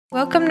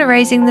Welcome to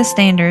Raising the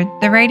Standard,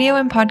 the radio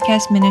and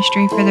podcast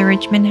ministry for the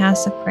Richmond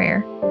House of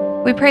Prayer.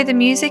 We pray the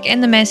music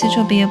and the message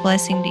will be a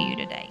blessing to you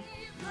today.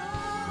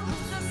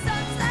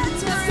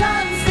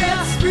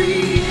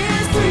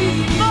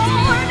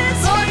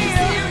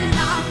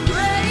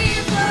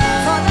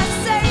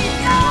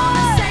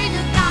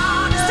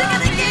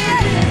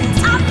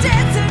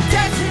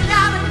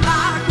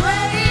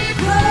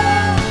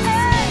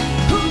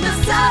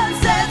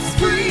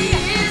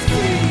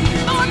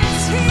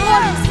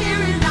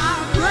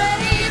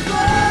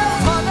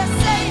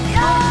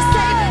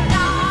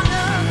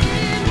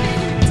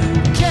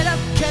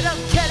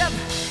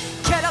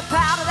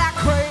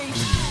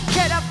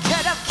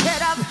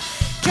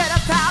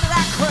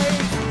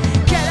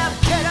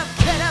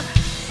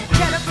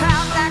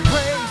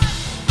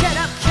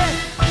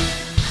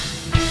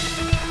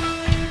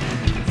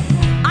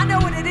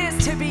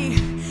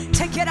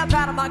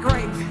 Out of my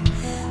grave.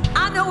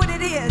 I know what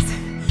it is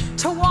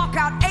to walk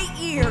out 8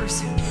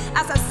 years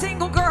as a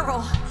single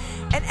girl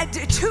and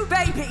 2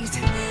 babies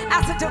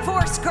as a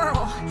divorced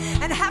girl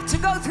and have to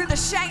go through the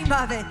shame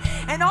of it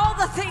and all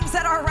the things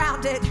that are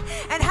around it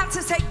and have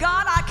to say,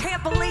 God, I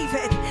can't believe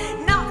it,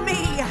 not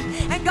me.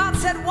 And God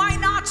said, why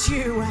not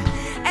you?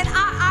 And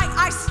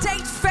I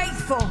stayed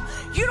faithful.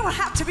 You don't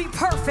have to be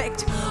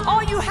perfect.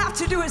 All you have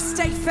to do is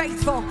stay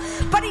faithful.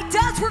 But He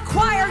does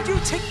require you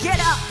to get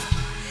up.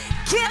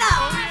 Get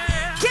up.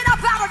 Get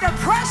up out of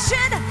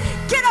depression.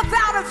 Get up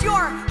out of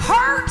your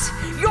hurt,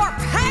 your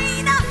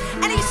pain.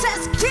 And He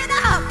says, get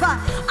up.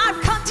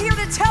 I've come here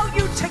to tell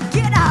you to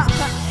get up.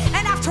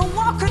 And after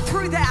walking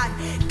through that,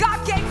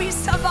 God gave me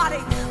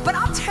somebody. But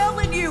I'm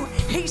telling you,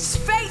 He's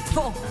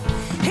faithful.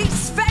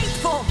 He's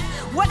faithful.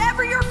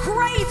 Whatever your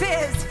grave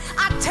is,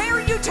 I dare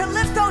you to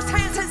lift those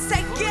hands and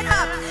say, get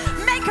up.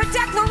 Make a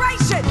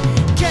declaration.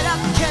 Get up,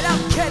 get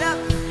up, get up.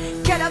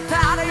 Get up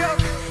out of your...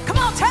 Come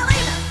on, tell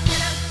Him.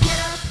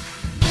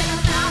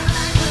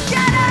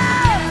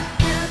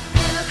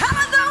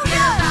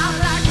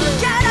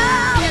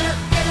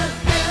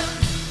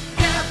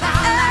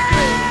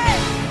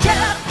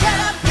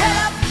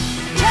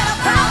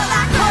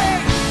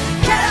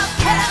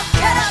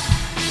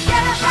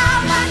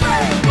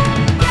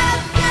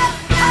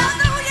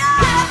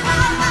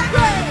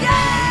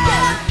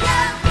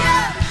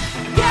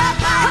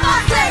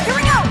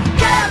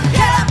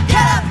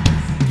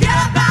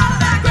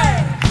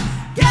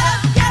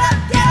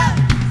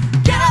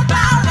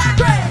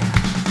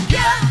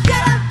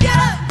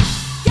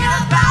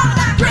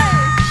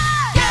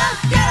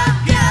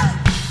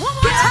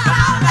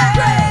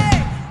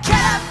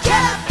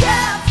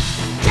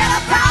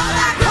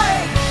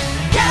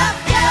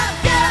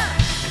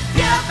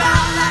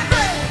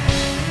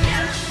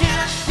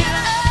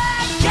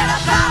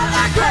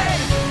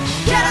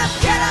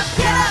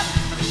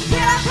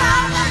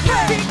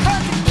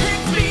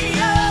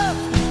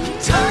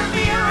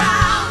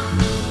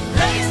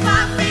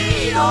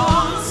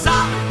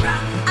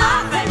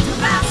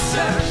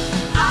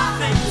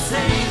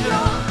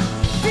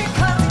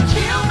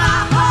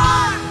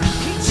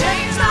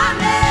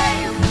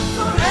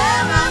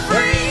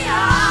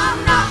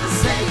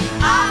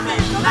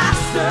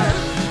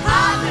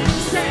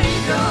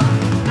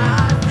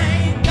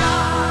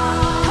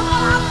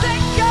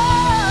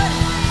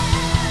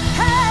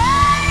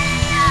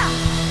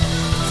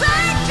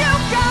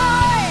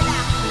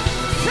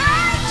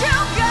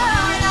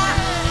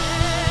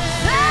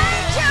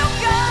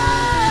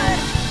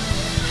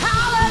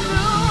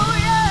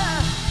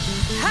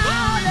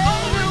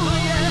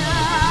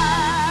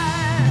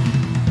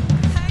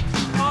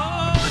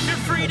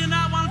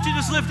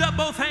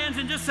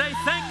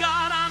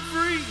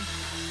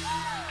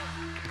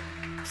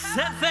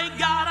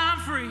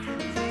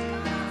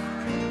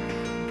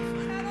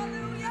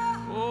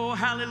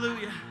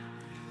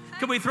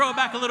 Can we throw it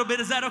back a little bit?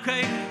 Is that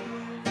okay?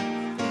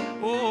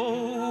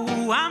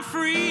 Oh, I'm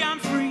free, I'm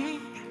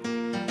free.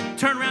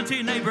 Turn around to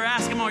your neighbor,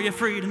 ask him, are you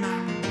free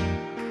tonight?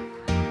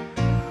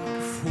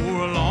 For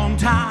a long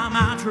time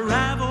I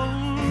traveled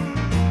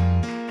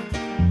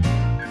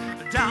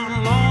down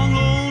a long,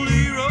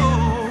 lonely road.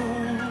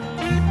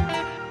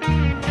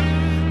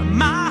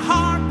 My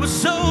heart was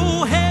so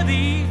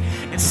heavy,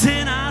 and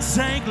sin I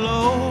sank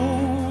low.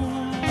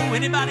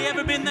 Anybody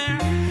ever been there?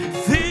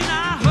 Then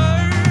I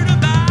heard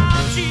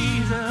about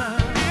Jesus.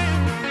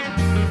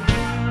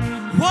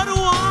 What a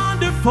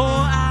wonderful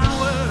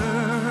hour.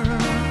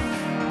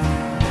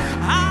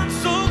 I'm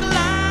so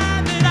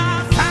glad that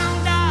I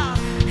found out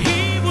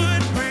He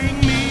would bring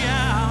me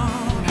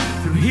out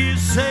through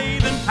His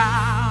saving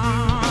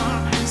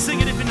power. Sing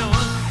it if you know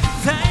it.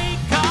 Thank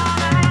God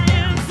I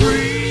am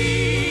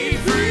free,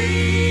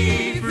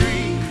 free,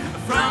 free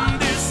from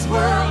this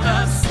world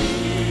of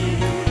sin.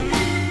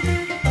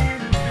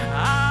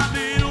 I've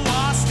been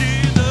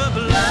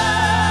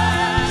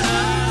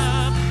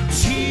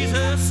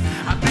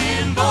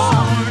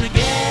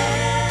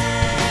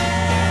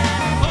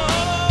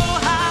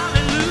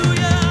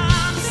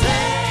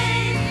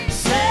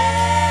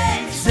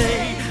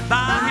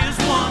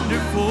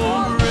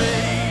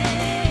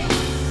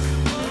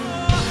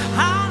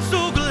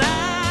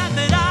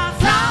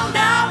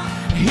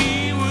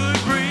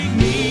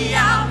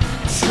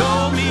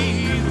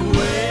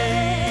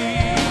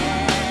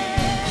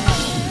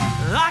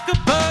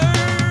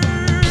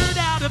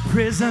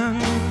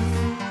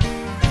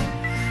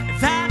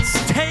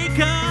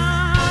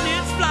taken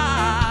its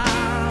flight.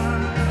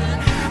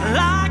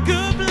 Like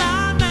a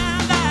blind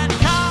man that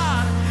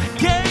God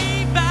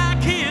gave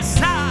back his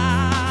sight.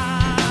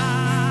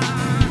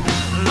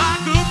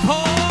 Like a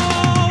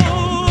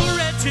poor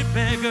wretched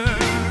beggar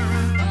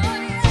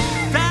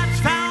that's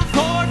found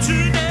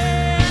fortune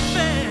and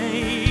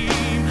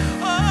fame.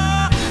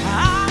 Oh,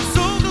 I'm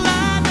so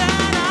glad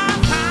that I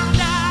found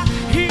out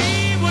he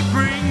would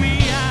bring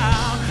me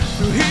out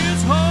through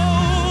his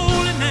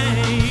holy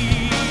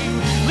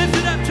name. Lift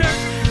it up,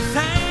 church.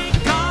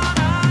 Thank God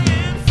I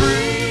am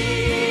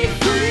free,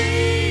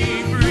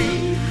 free,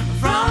 free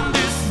from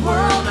this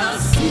world of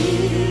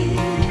sin.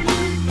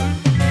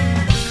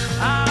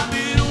 I've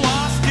been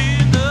washed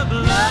in the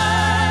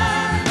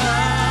blood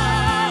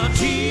of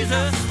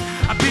Jesus.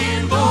 I've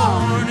been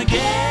born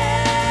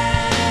again.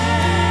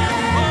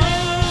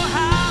 Oh,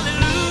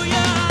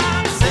 hallelujah.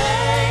 I'm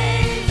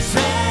saved,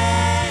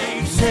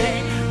 saved,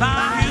 saved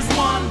by his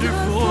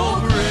wonderful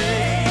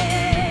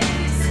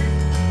grace.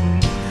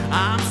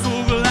 I'm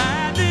so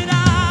glad that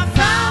I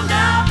found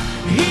out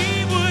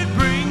he would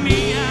bring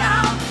me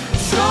out,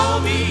 show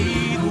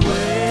me the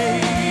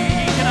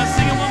way. Can I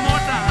sing it one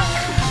more time?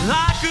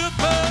 Like a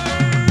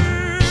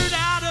bird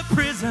out of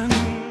prison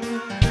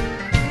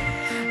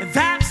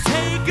that's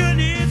taken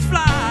its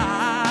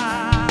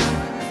flight.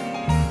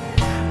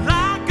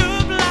 Like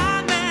a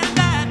blind man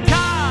that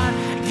God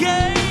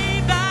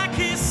gave back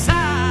his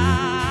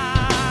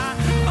sight.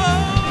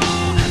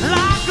 Oh,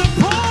 like a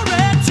poor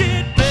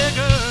wretched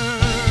beggar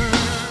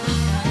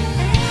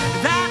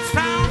that's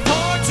found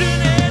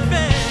fortune and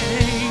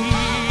fame.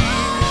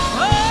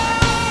 Oh,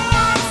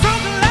 I'm so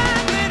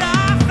glad that I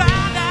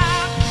found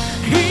out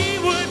he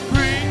would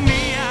bring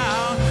me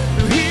out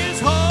through his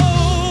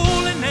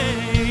holy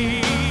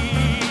name.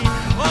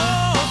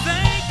 Oh,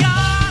 thank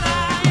God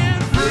I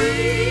am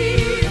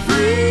free,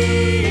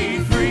 free,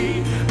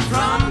 free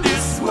from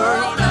this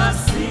world of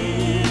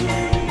sin.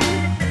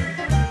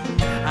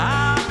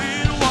 I've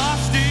been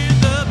washed in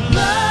the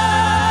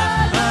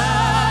blood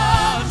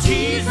of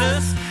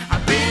Jesus.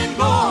 I've been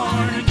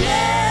born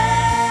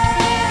again.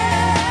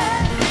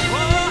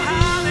 Oh,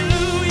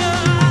 hallelujah.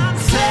 I'm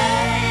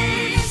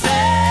saved,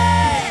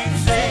 saved,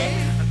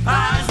 saved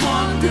by his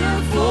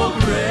wonderful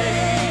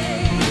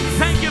grace.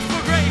 Thank you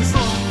for grace,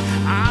 Lord.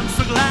 I'm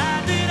so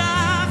glad that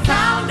I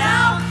found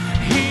out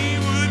he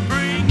would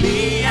bring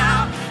me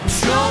out,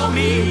 show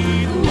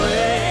me the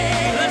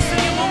way. Let's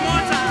sing it one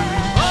more time.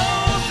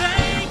 Oh,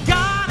 thank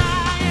God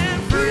I am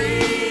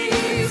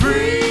free,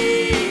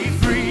 free,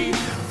 free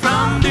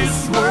from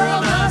this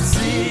world of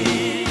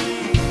sin.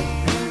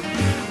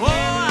 Oh,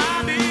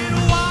 I've been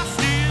washed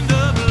in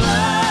the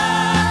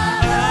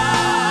blood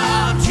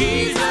of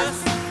Jesus.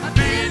 I've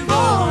been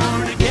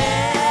born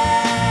again.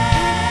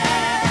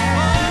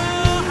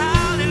 Oh,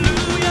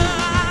 hallelujah.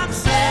 I'm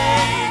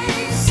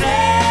saved,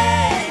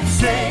 saved,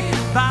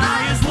 saved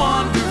by his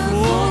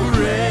wonderful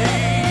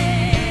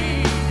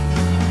grace.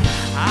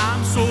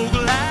 I'm so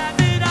glad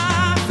that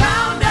I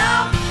found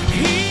out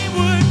he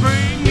would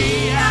bring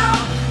me out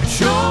and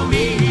show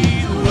me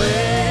the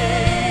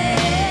way.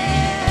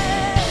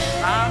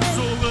 I'm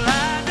so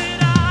glad that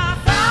I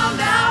found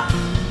out.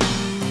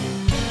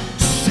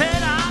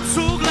 Said I'm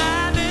so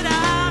glad that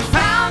I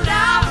found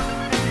out.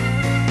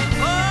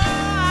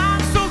 Oh,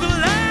 I'm so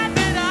glad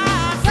that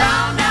I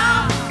found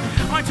out.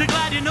 Aren't you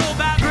glad you know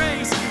about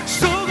grace?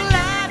 So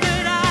glad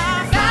that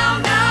I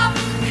found out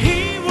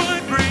he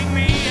would bring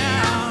me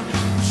out,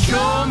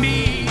 show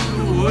me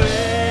the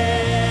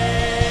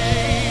way.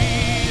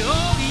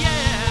 Oh,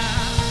 yeah.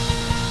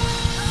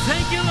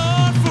 Thank you,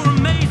 Lord, for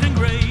amazing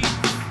grace.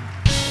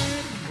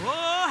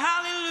 Oh,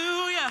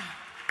 hallelujah.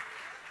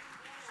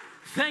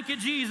 Thank you,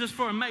 Jesus,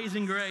 for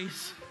amazing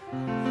grace.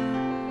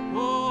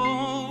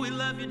 Oh, we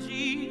love you,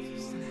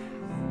 Jesus.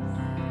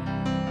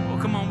 Oh,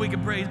 come on, we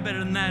can praise better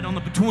than that on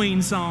the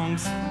between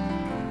songs.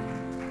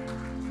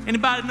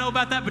 Anybody know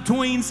about that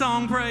between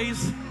song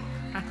praise?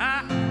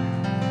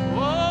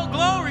 Oh,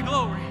 glory,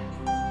 glory.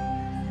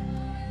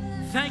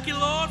 Thank you,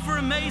 Lord, for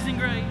amazing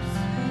grace.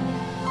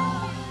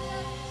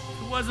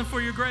 If it wasn't for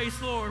your grace,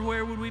 Lord,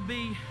 where would we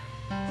be?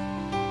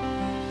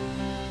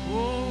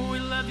 Oh, we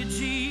love you,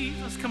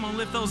 Jesus. Come on,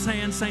 lift those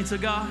hands, saints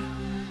of God.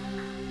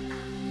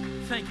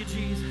 Thank you,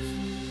 Jesus.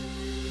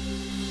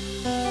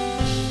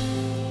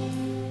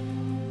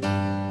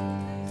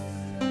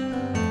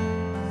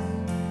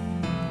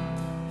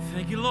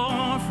 Thank you,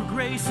 Lord, for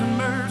grace and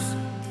mercy.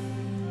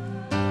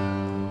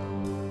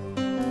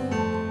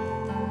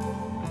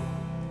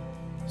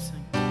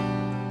 Sing.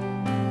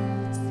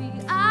 See,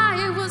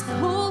 I was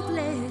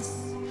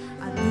hopeless.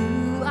 I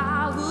knew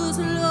I was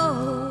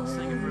lost.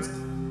 Sing it, Bruce.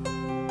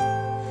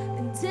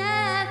 And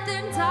death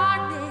and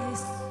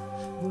darkness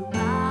were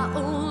my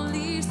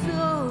only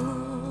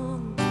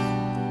song.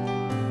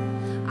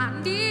 I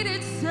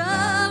needed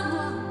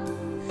someone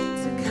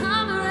to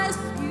come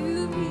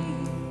rescue me.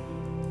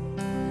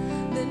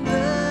 Then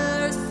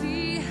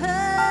mercy heard.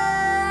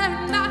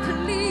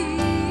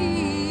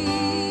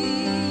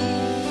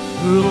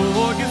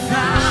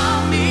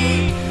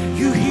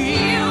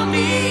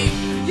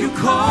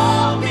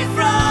 called me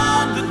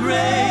from the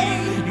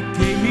grave. You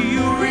gave me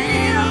your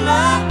real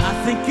love. I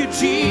thank you,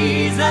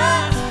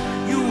 Jesus.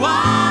 You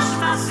washed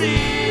my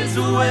sins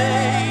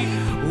away.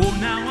 Oh,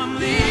 now I'm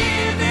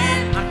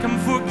living like I'm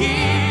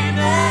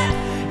forgiven.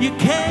 You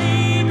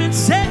came and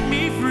set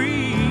me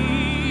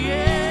free,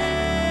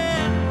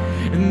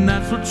 yeah. And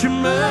that's what your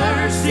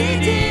mercy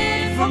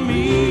did for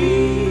me.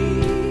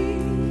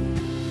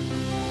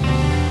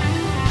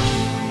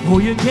 Oh,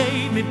 you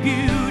gave me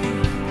beauty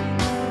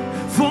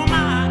for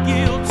my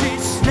guilty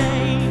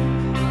stain.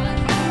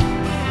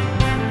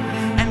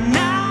 And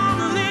now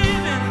I'm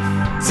living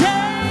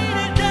day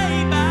to day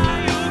by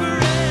your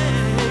grace.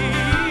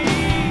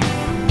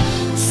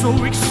 So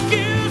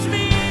excuse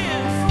me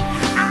if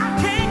I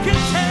can't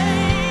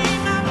contain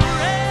my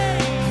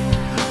praise,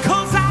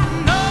 'cause I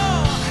know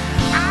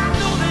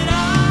that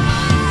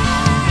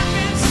I've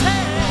been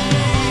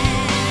saved.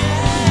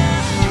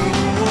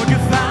 Oh, you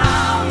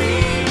found me,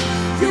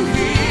 you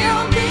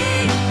healed me,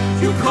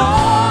 you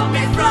called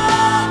me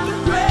from the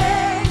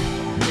grave.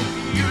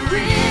 Your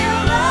real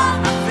love,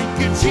 I thank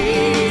you,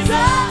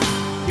 Jesus.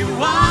 You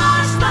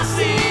washed my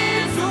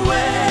sins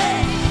away.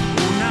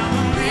 Oh, now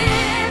I'm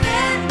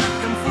living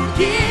like I'm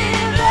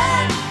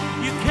forgiven.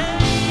 You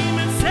came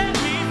and set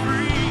me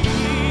free.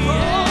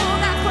 Oh,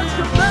 that's what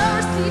your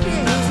mercy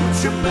did. That's what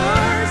your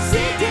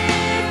mercy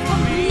did for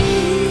me.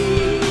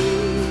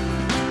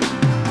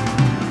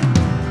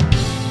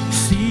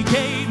 See, you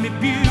gave me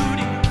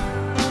beauty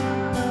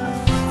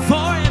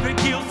for every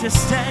guilty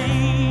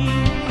stain.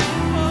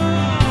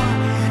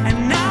 Oh, and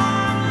now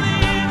I'm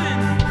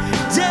living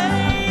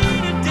day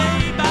to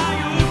day by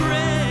your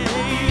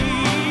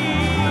grace.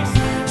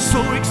 So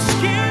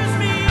excuse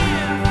me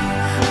if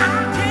I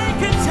can't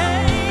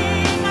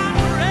contain my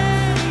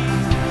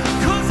praise,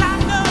 'cause I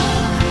know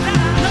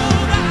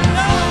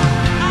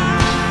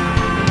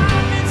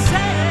I've been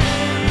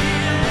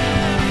saved.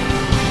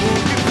 Oh,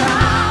 you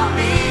found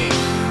me,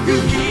 you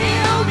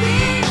healed me,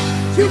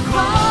 you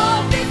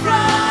called me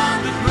from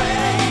the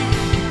grave.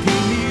 You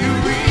gave me your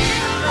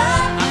real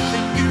love. I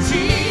thank you,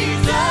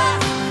 Jesus.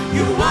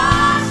 You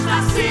washed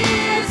my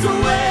sins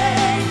away.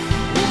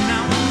 Oh,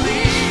 now I'm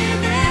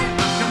living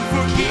like I'm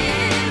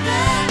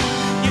forgiven.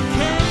 You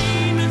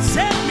came and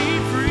set me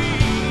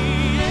free,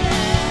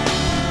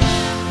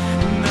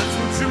 yeah. And that's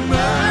what your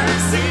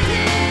mercy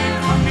did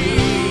for me.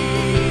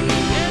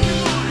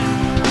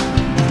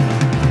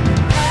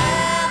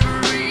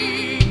 Every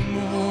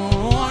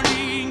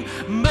morning,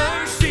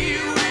 mercy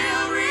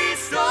will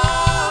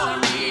restore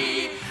me.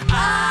 I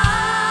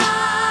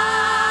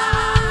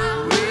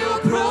will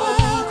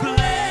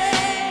proclaim,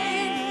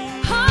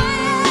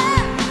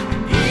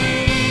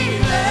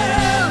 even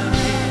if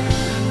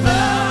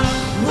the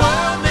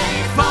world may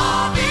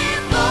fall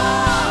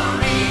before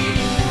me,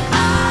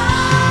 I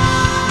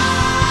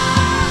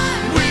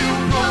will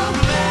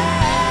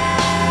proclaim.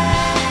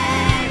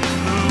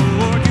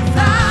 Lord, you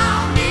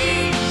found me,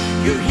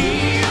 you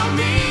healed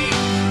me,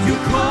 you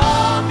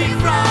called me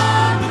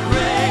from the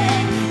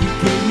grave. You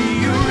gave me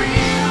your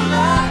real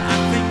love. I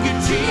thank you,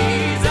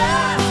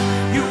 Jesus.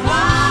 You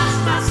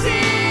washed my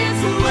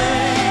sins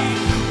away.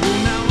 Oh,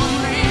 now I'm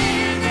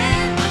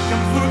living like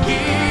I'm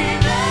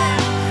forgiven.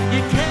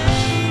 You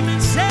came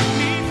and set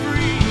me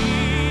free,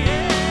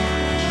 yeah.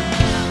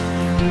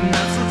 And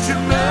that's what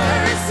your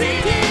mercy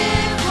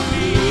did for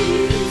me.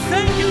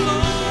 Thank you,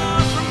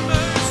 Lord, for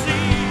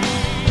mercy.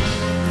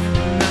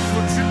 And that's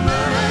what your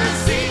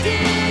mercy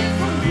did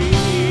for me.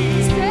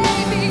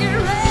 Baby, you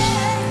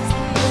raised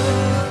me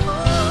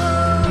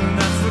up. And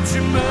that's what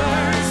your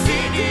mercy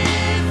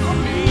did for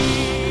me.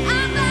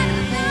 I'm glad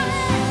to know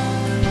it.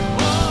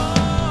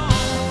 Oh,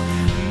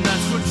 and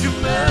that's what your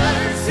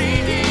mercy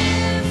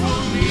did for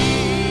me.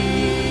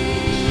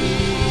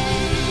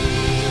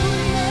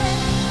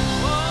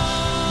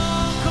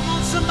 Oh, come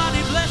on,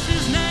 somebody bless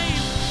his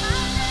name.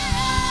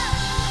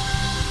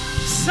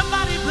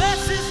 Somebody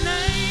bless his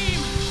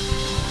name.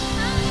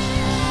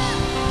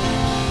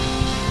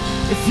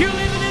 If you're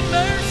living in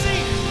mercy,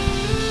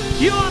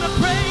 you ought to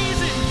praise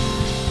him.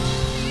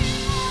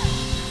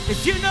 If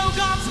you know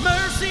God's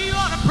mercy, you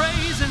ought to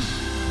praise him.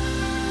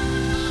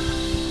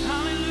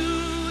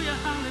 Hallelujah,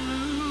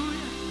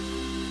 hallelujah.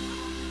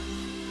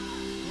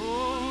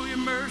 Oh, your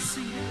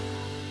mercy.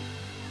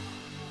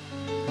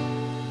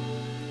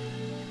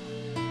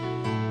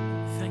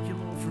 Thank you,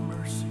 Lord, for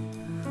mercy.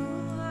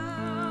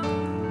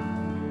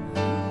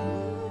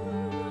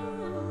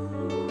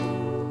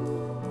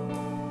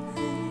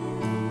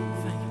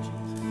 Thank you,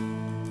 Jesus.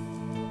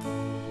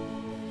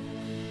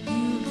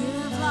 You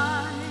give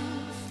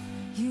life,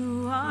 you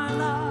are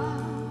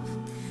love,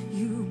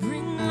 you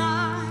bring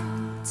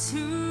light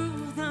to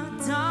the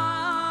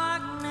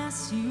darkness,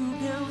 you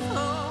give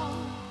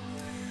hope,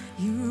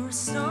 you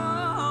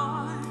restore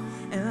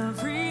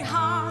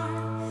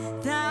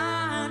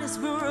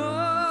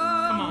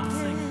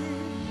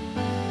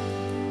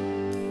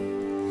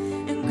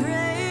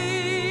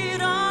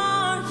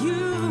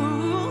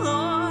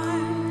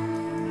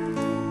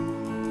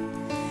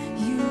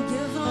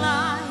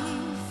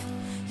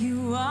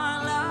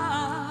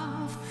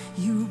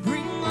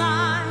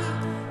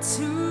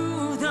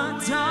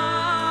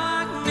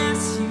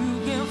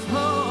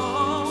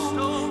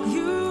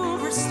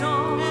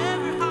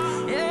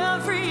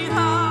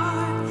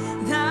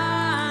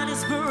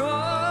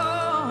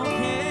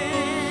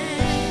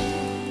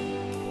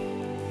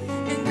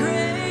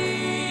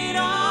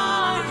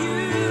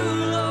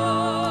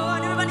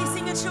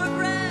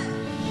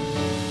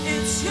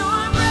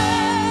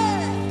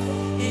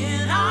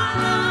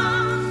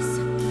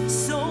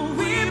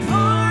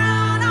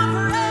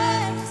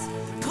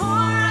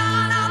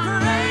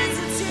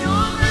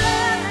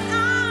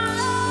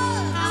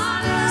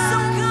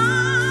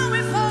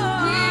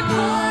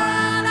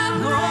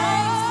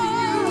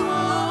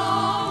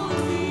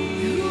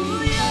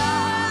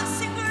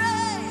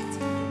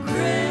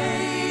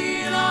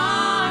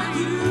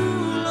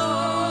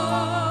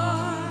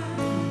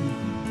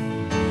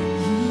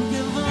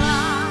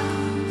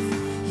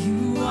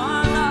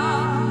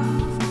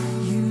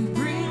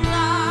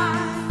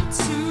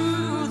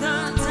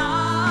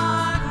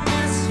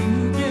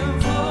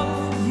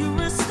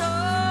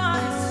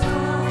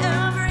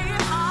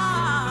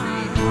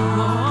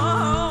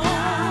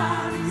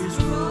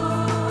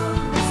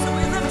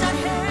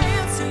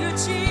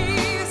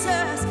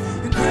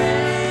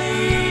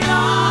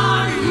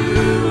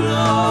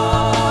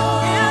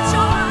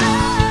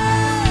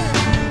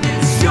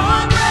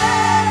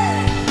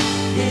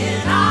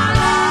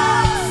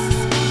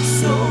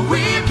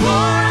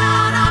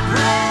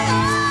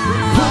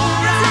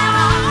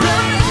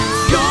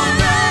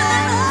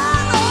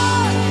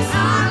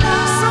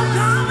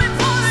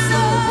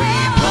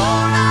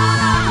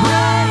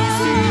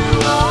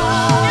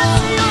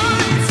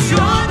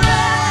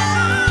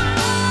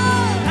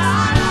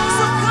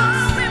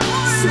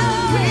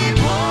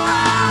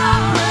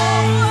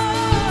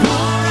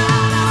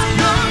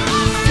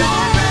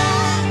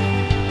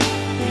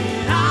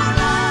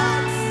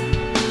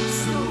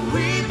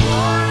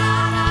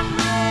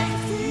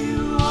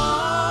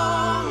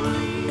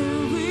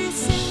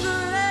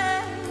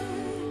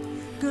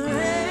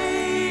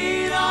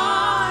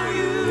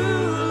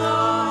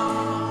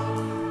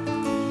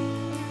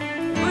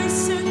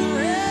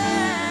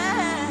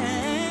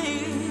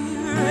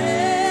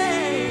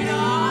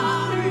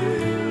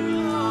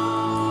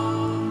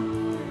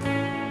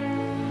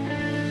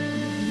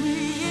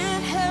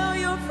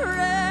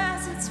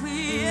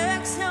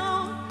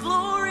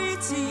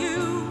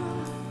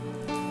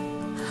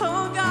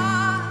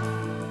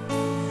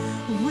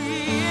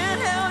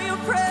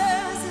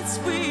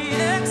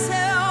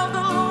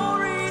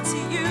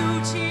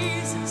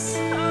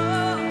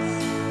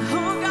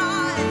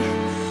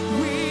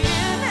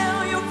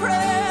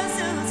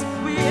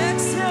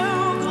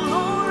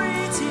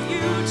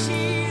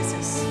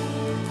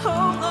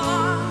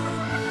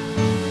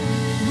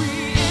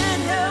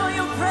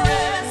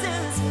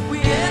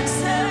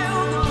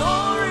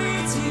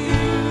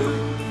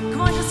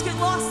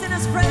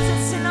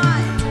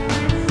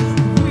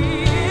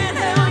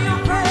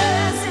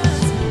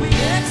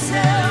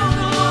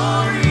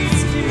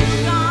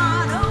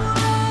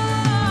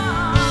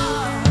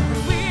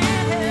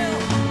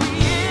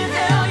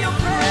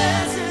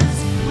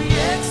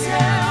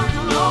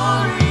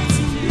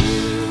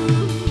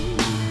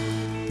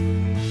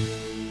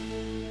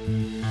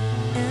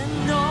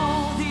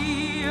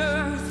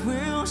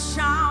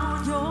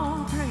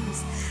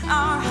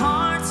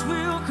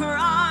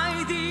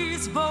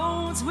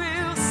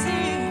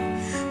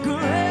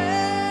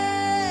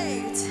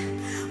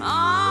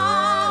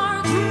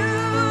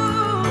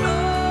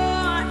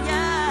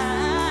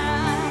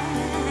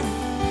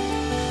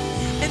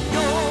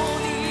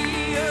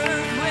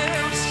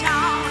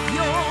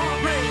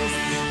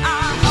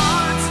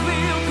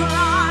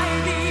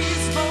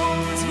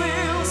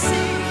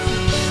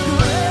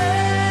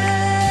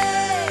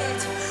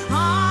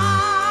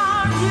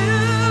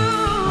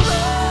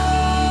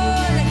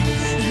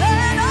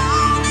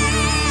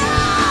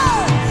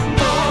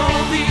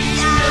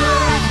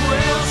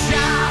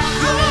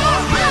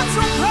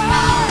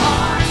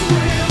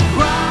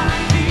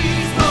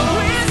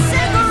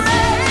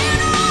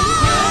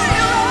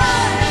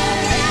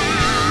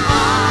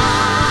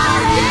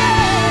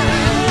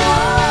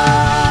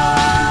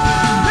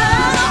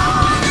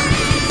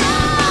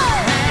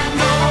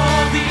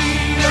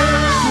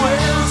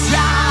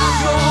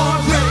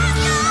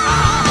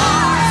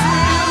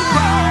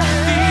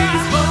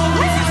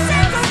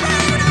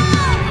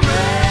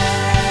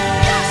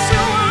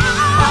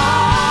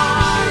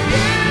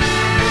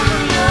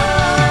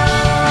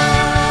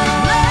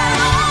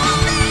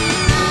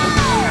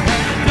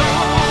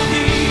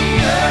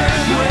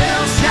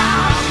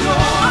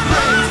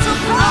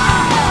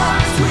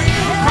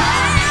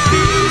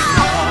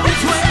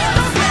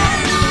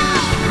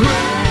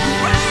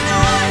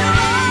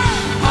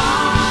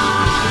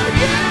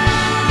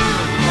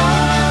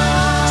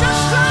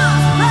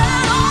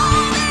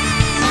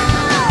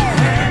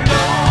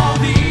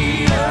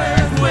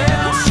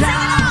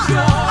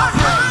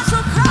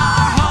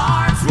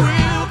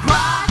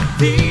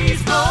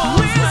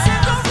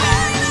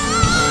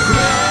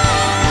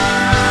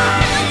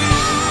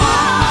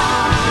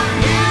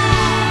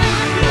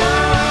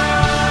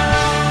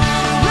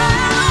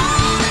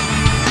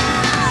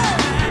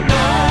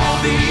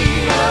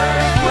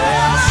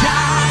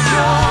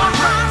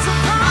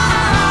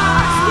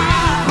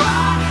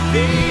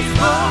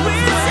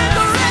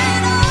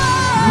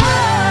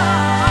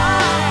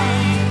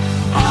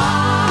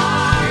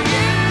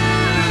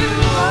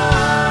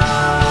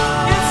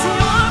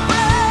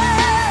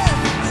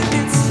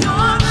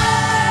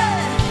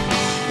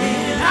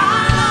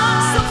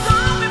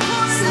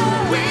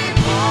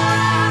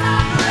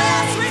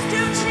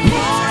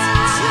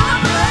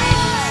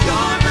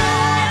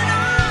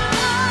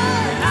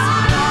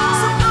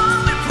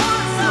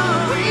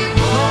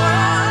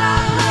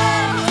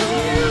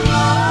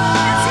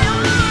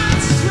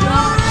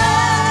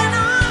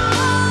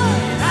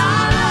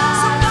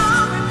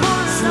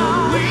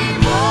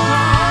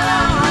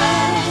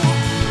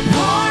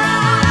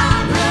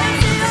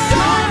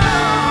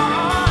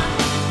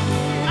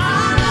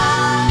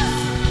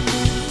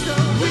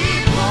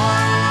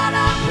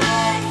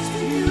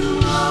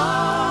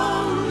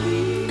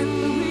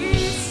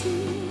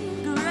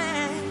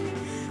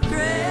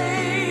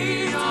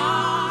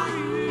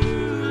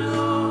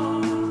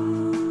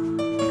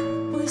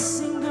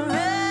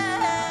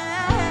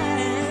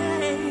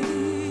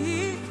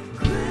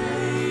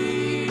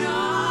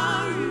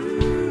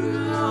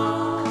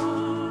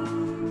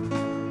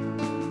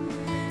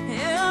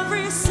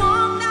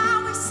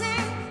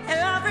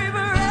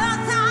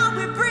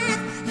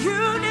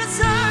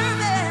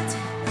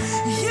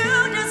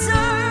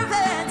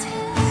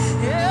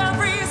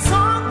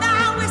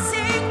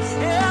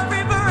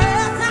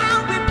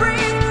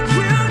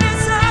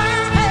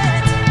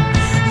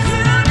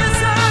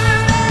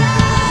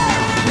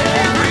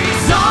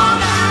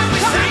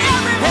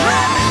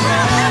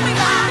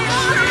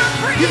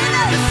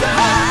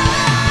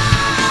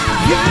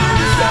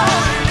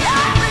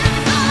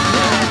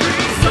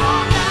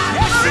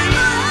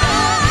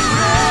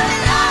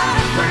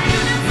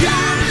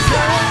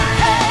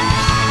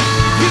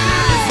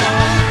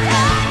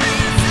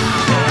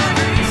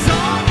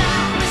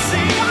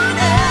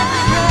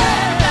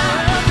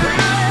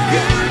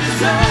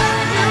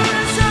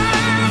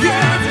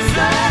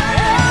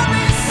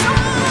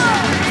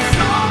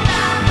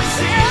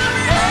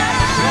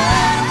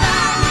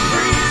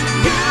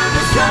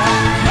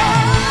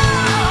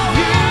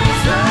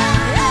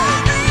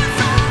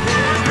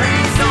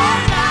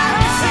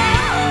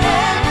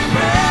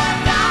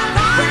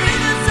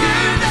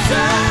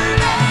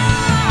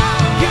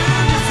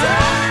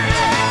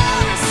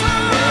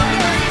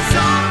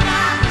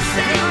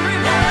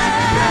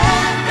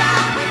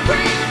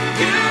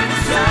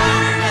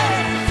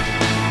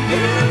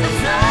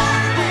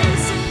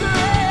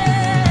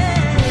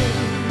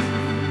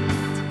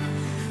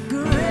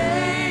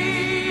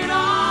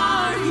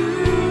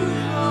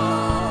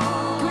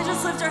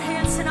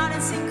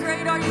on, sing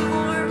great are you,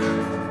 Lord.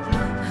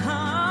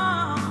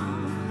 Oh,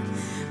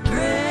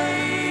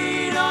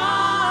 great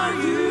are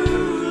you,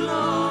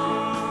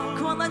 Lord.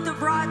 Come on, let the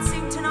bride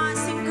sing tonight.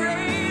 Sing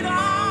great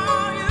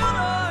are you,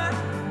 Lord.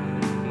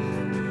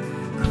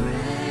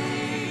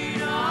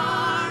 Great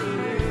are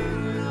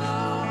you,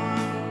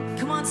 Lord.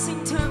 Come on,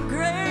 sing to him.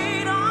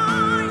 Great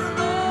are you,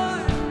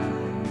 Lord.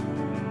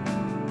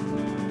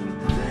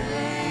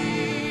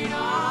 Great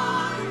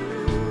are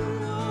you,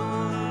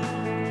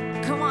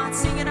 Lord. Come on,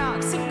 sing it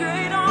out. Sing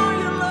great are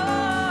you, Lord.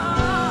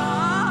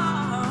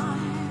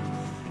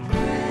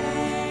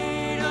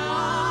 Great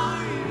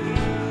are you,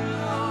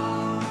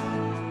 Lord.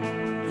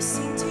 We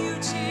sing to you,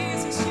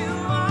 Jesus. You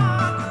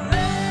are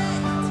great.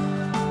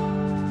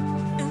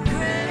 And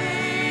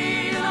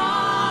great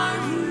are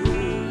you,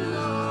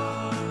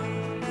 Lord.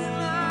 We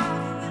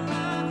love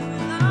you, we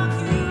love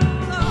you,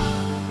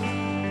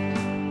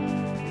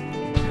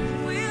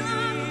 we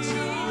love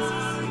you,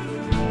 Lord.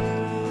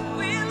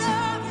 We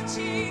love you,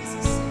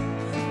 Jesus.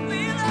 We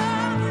love you, Jesus. We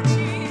love you,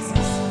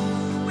 Jesus.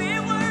 We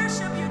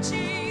worship you,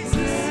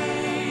 Jesus.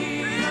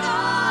 Great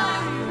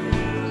are you,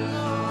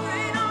 Lord.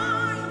 Great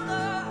are you,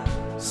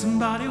 Lord.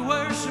 Somebody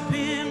worship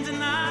him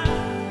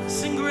tonight.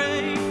 Sing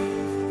great.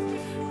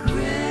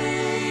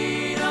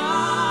 Great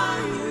are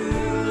you,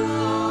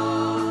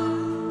 Lord.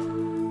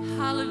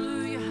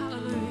 Hallelujah,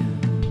 hallelujah.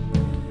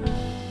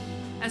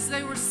 As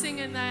they were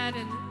singing that,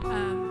 and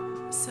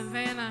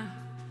Savannah,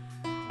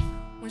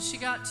 when she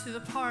got to the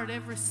part,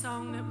 every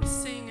song that we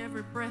sing,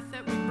 every breath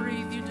that we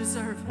breathe, you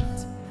deserve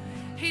it.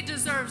 He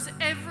deserves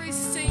every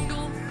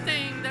single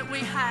thing that we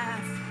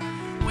have.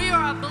 We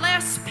are a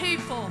blessed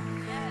people.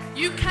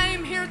 You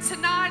came here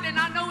tonight, and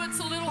I know it's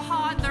a little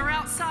hot. They're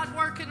outside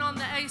working on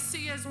the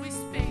AC as we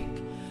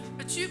speak.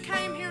 But you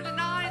came here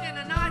tonight in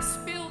a nice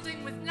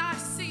building with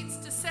nice seats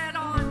to sit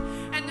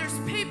on. And there's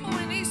people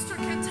in Eastern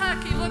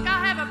Kentucky. Look,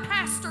 I have a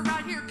pastor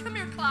right here. Come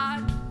here,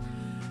 Clyde.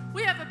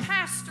 We have a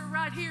pastor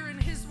right here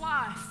and his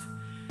wife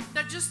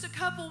that just a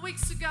couple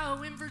weeks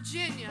ago in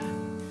Virginia,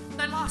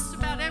 they lost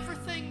about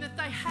everything that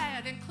they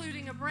had,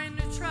 including a brand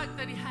new truck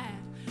that he had.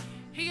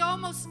 He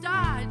almost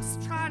died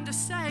trying to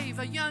save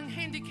a young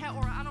handicapped,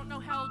 or I don't know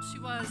how old she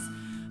was,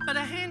 but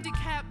a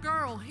handicapped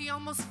girl. He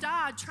almost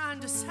died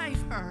trying to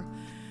save her.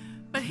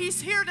 But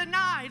he's here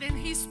tonight, and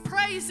he's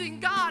praising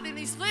God, and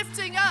he's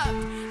lifting up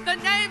the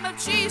name of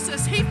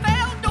Jesus. He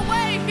found a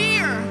way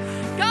here.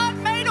 God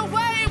made a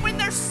way when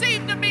there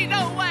seemed to be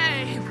no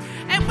way.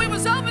 And we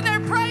was over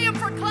there praying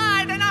for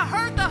Clyde, and I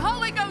heard the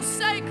Holy Ghost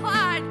say,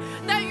 Clyde,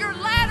 that your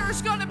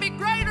latter's going to be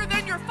greater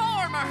than your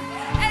former.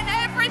 And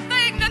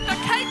everything that the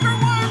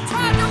cankerworm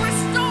tried to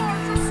restore,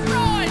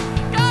 destroyed,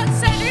 God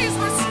said he's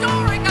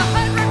restoring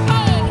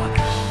 100-fold.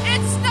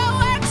 It's no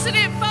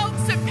accident,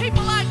 folks, that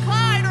people like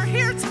Clyde are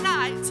here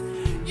tonight.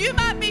 You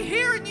might be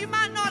here and you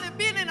might not have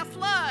been in a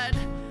flood,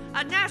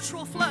 a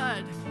natural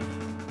flood,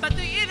 but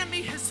the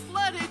enemy has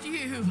flooded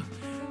you.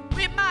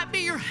 It might be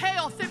your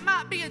health, it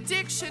might be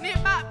addiction,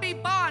 it might be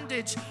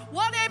bondage.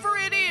 Whatever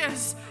it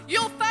is,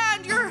 you'll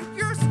find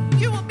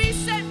you will be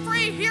set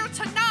free here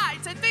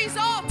tonight at these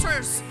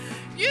altars.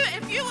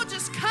 If you will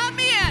just come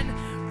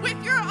in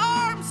with your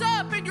arms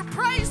up and you're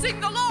praising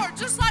the Lord,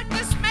 just like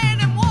this man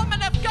and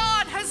woman of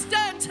God has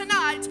done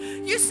tonight.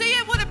 You see,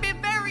 it would have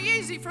been very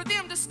easy for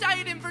them to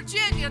stay in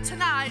Virginia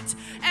tonight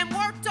and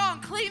worked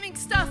on cleaning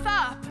stuff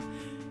up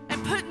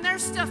and putting their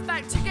stuff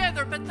back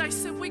together, but they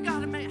said, we got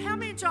to make, how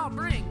many did y'all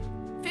bring?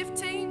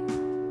 15?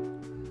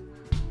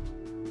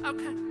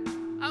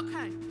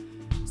 Okay.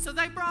 So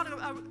they brought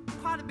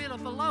quite a bit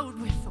of a load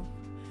with them.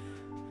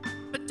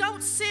 But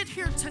don't sit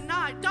here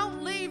tonight.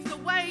 Don't leave the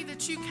way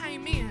that you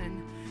came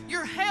in.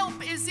 Your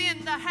help is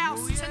in the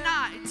house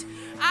tonight.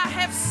 I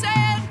have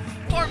said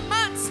for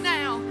months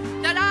now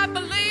that I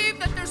believe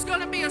that there's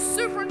going to be a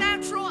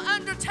supernatural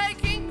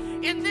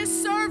undertaking in this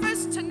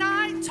service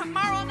tonight,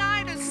 tomorrow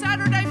night, and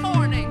Saturday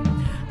morning.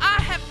 I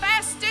have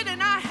fasted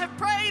and I have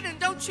prayed, and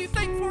don't you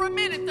think for a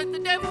minute that the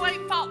devil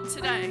ain't fought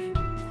today.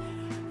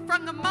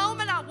 From the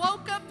moment I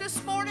woke up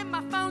this morning,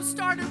 my phone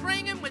started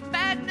ringing with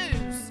bad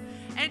news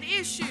and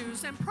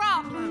issues and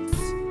problems.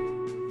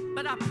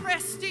 But I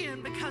pressed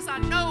in because I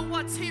know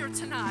what's here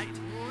tonight.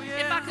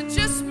 If I could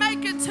just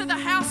make it to the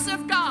house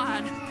of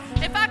God,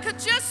 if I could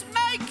just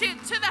make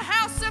it to the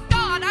house of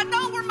God, I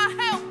know where my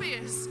help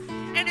is.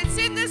 And it's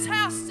in this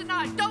house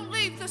tonight. Don't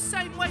leave the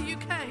same way you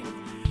came.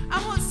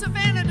 I want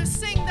Savannah to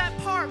sing that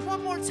part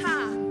one more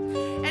time.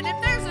 And if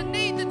there's a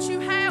need that you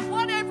have,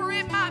 whatever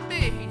it might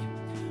be,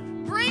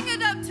 bring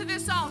it up to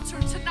this altar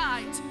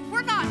tonight.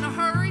 We're not in a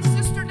hurry.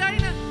 Sister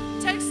Dana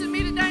texted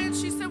me today and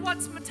she said,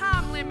 what's my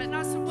time limit? And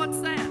I said, what's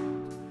that?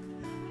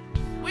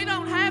 We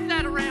don't have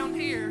that around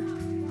here.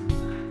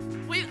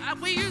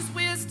 We use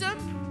wisdom,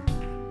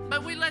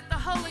 but we let the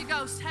Holy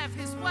Ghost have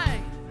his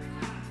way.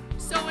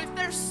 So if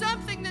there's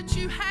something that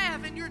you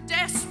have and you're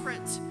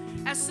desperate,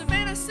 as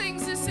Savannah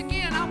sings this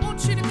again, I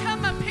want you to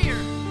come up here.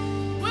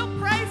 We'll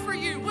pray for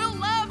you. We'll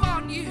love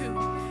on you.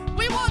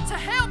 We want to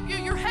help you.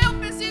 Your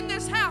help is in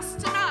this house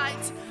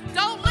tonight.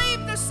 Don't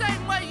leave the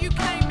same way you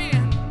came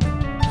in.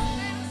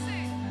 Savannah,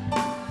 sing.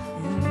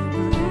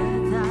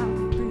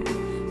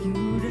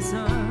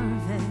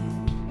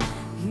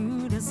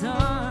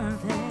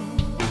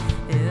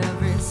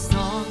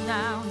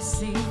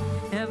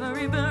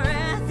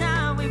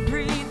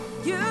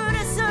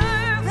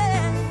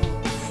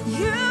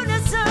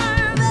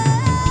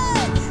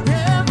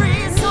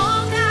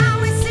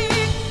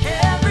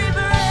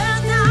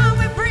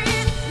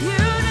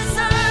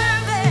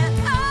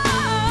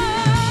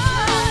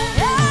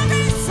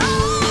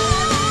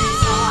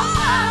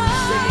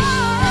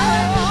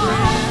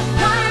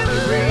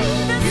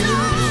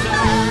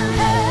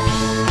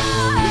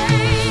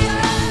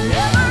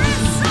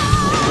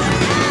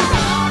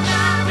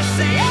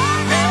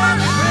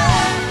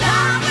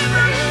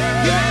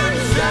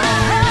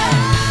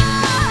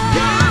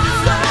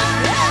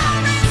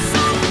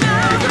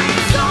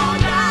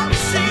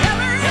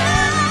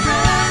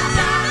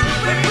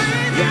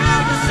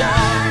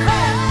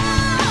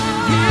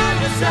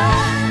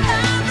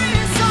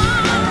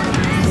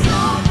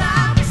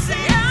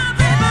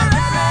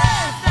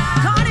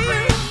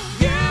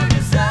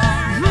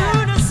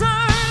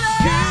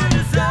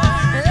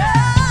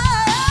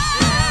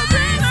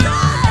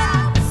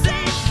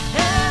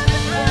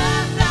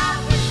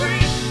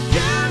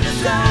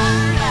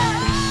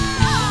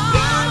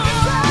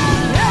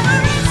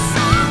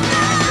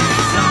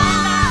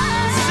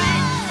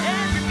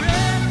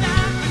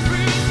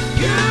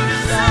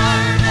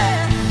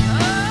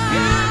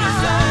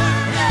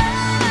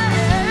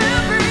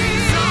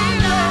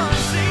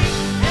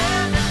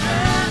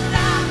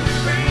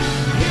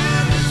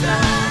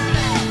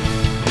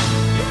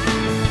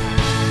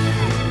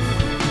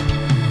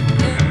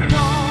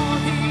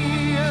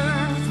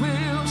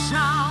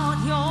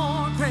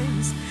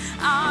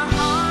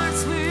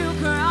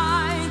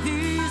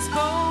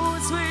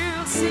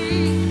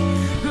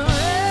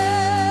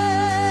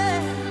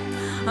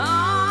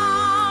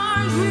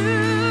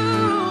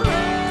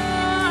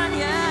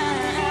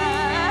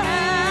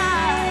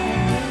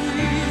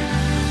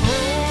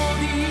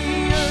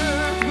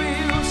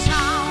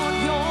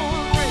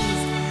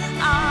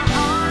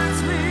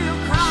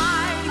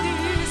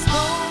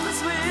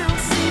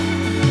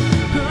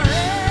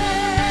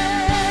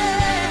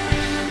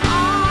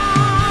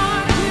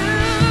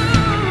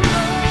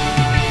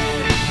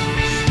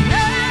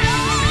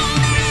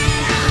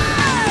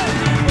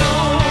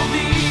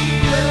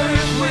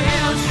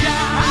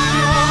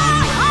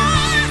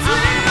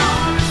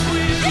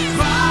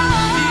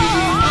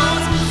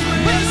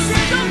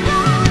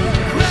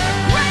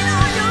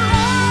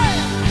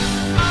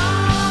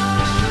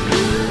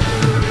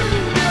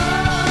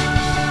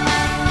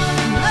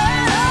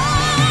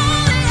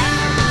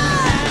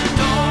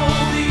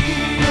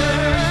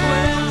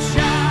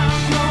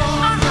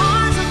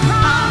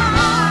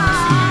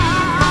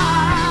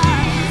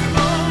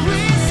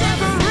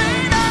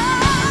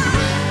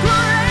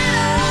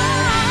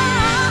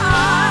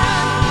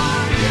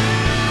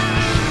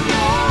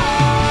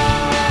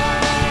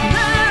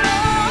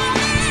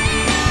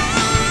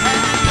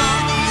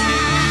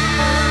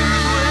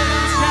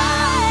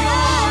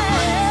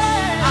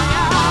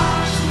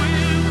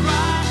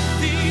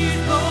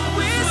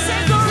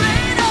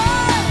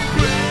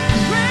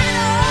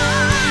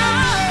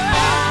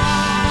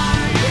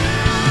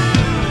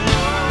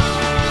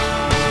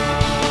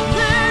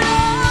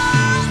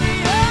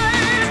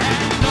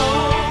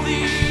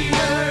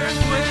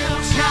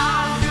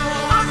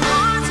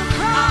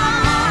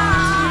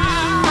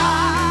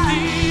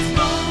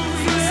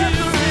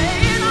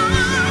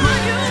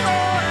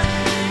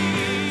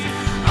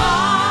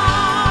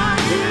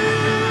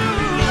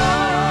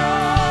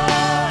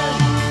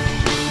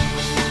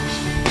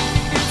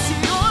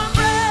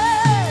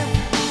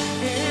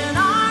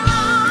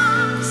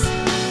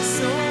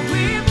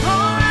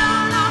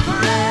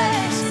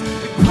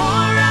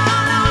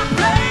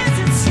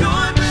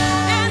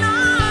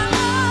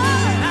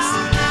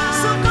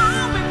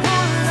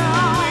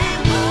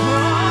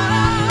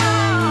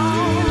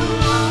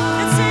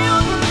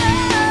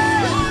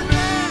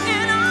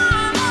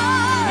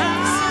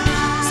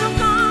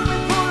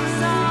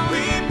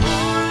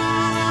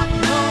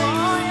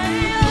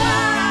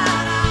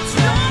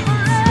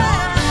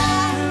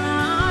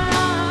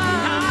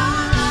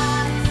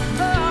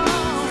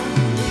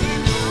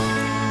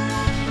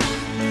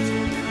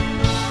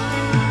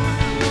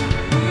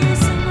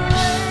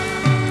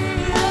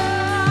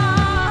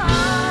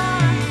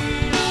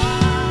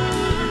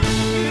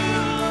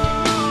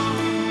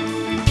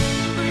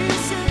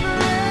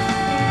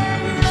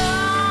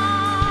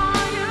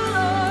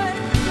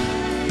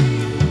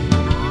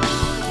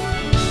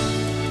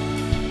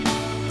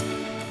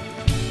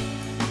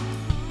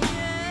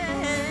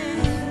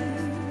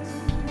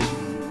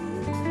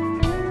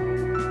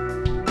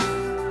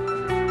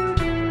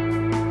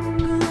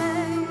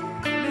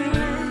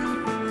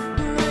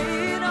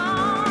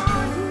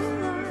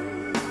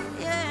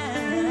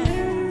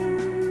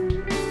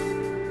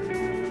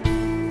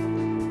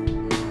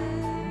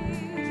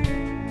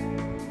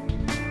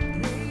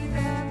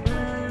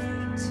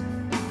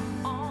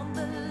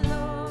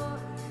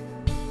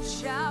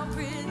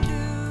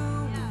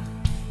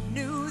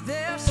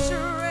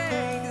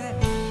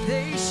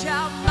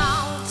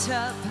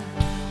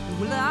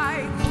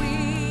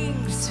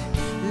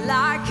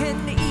 like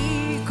an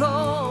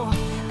eagle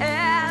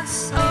and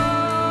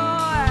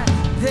soar.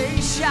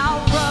 They shall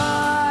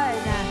run,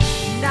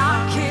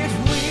 not get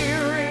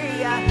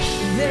weary.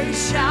 They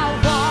shall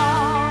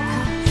walk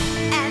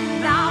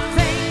and not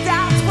faint.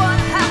 That's what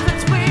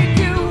happens when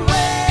you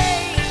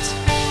wait.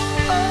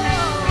 Oh,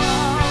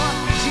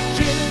 you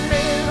get a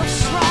little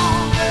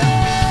stronger.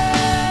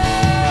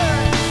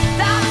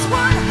 That's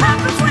what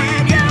happens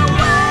when you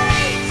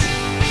wait.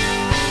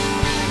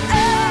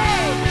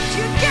 Hey,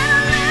 you get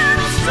a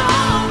little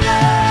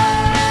stronger.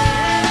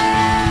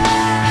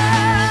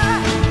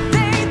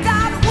 They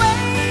that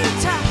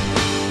wait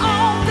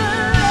on the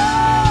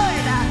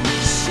Lord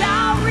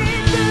shall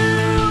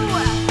renew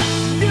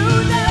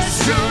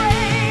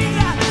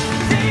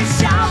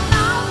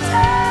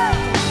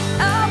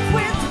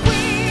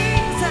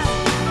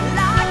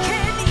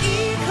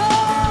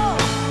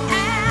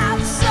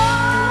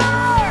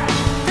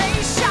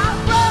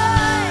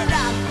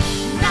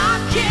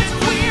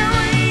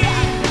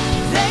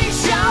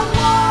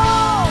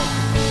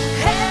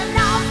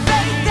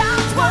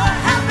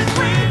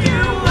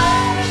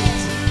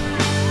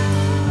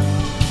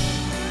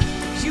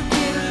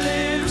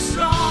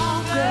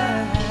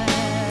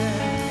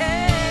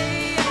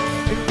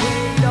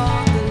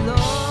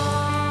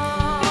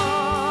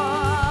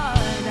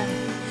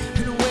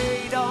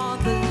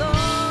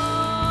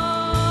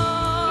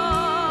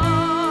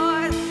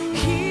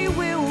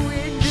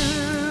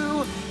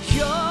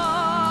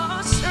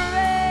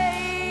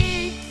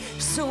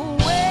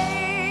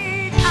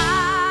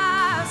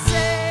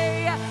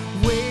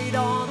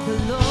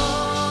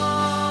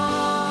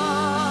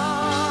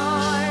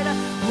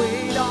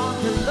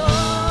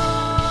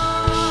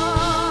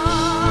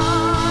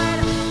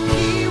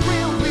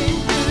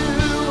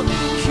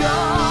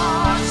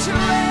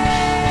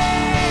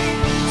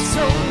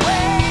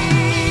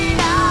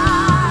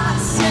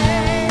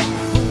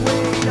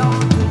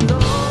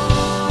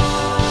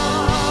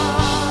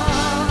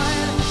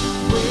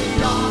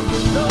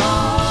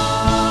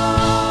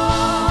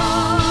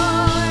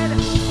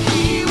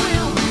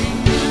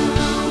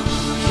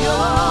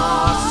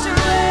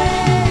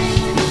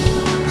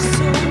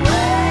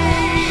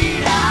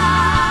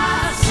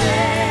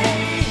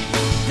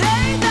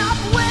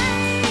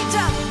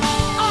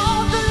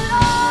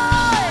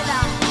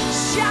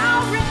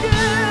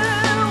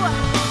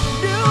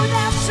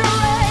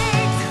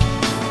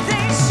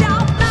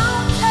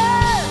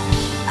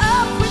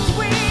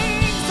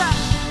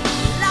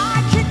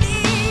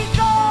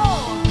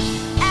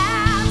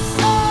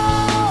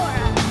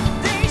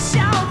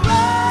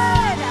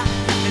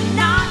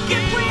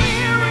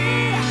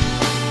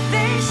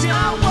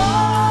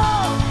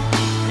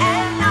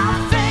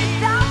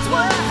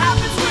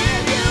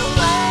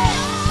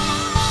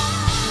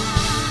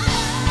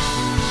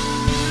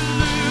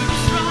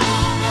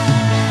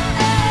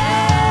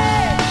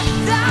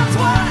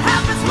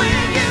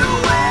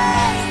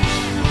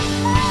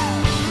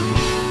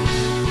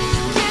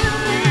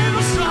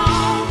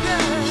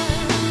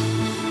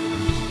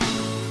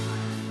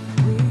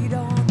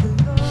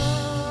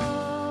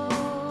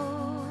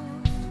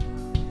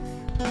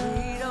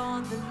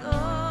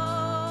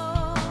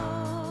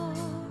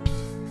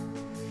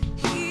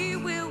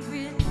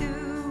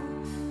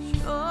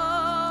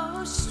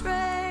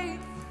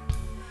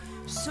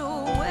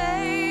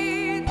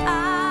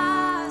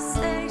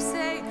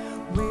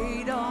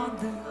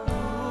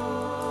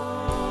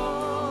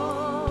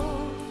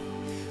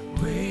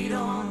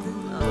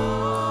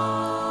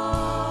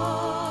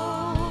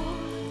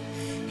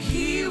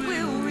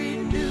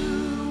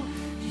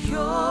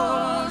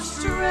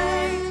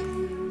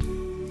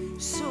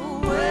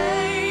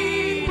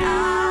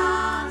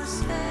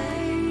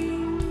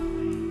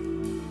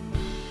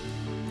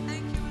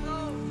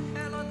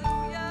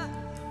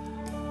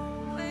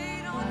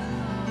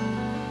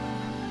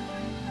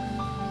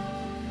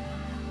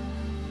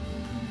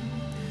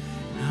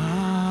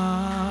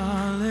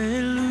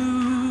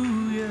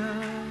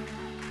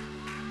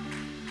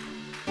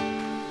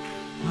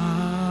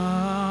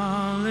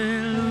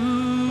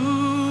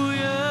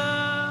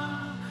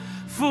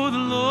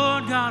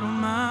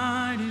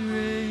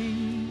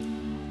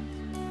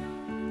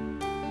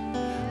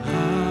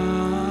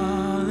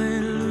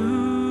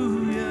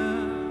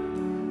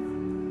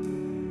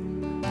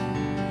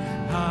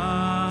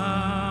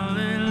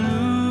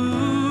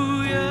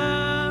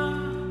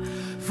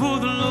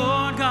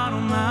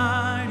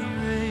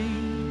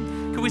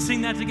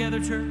together,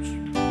 church.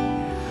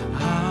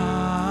 Hallelujah.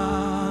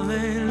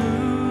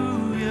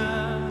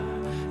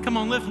 Come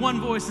on, lift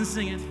one voice and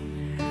sing it.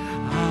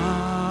 Hallelujah.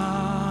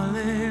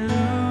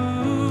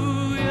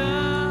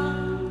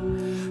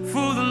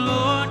 For the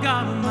Lord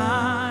God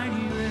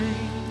Almighty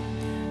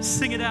reigns.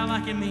 Sing it out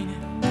like you mean it.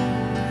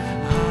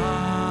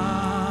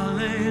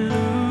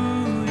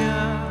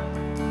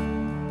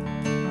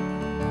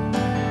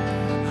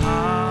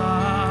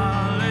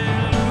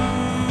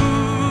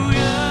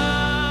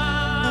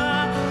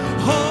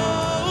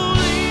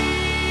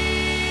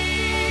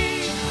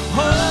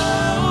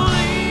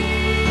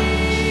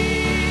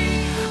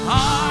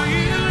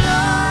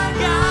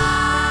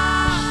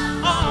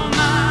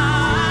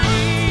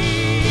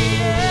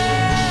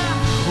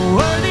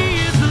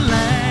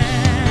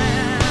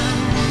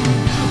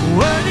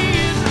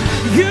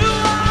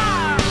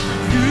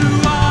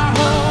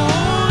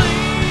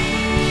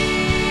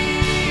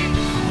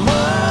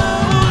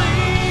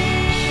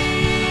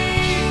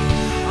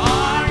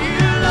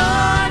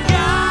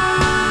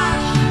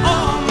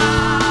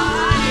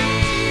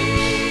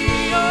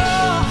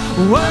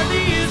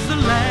 Worthy is the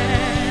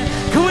Lamb.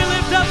 Can we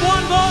lift up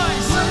one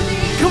voice?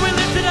 Can we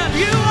lift it up?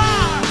 You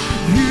are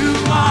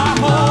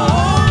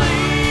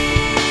holy,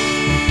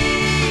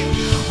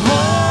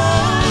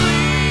 holy.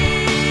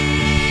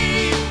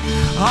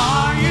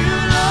 Are you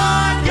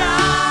Lord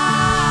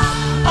God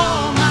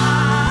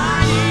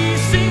Almighty?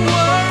 Sing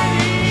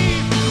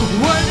worthy,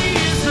 worthy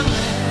is the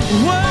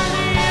Lamb.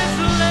 Worthy is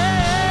the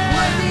Lamb.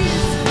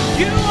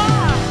 You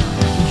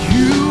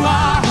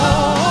are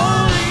holy.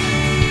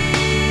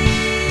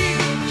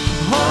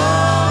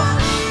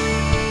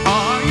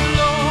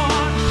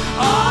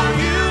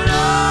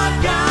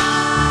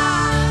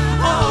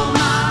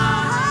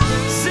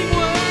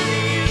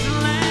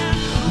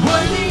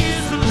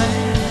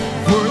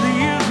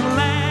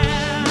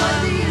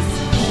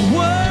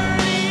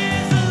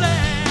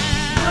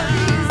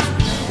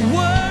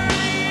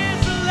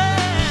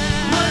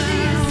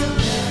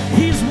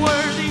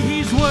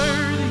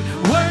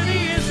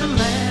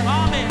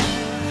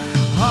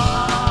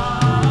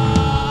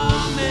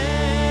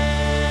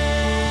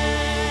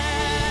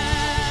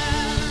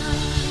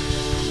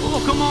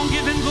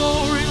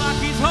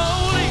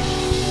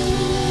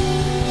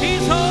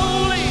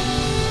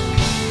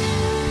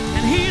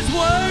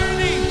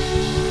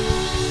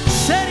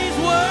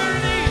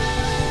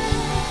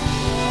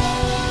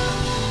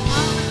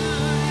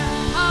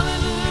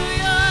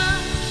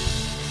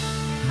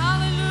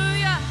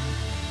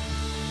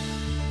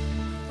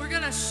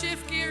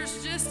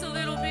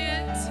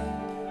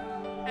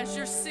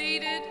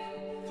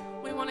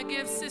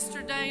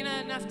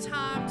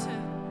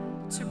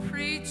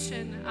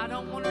 I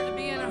don't want her to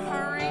be in a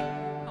hurry.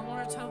 I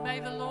want her to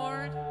obey the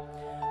Lord.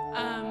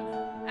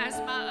 As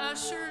my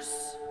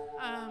ushers,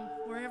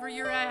 wherever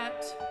you're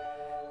at,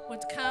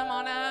 would come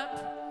on up.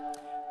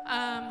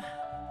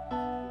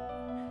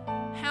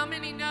 How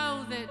many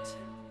know that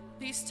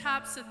these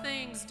types of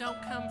things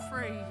don't come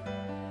free?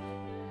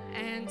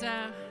 And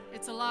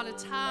it's a lot of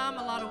time,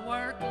 a lot of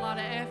work, a lot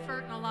of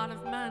effort, and a lot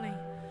of money.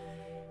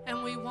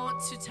 And we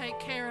want to take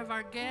care of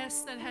our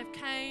guests that have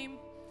came.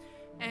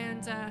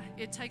 And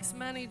it takes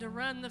money to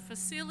run the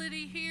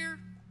facility here.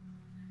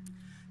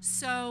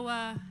 So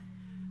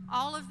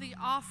all of the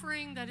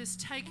offering that is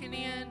taken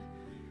in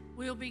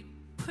will be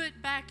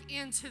put back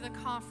into the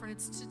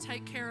conference to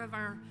take care of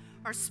our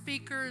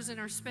speakers and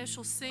our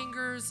special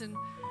singers and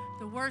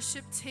the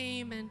worship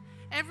team and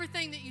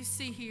everything that you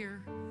see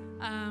here.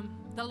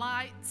 The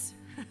lights,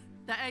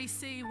 the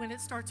AC when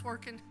it starts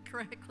working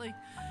correctly.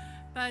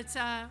 But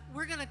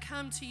we're going to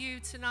come to you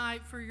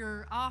tonight for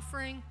your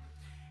offering.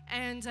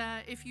 And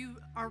if you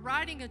are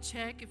writing a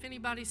check, if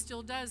anybody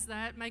still does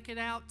that, make it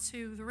out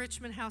to the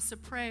Richmond House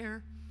of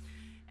Prayer.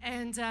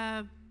 And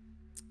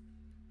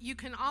you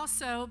can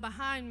also,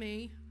 behind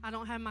me, I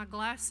don't have my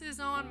glasses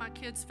on. My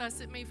kids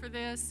fuss at me for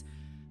this.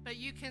 But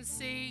you can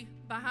see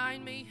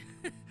behind me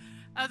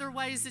other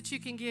ways that you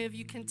can give.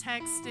 You can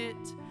text it.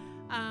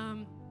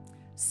 And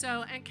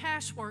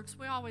cash works.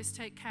 We always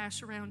take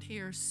cash around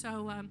here.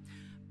 So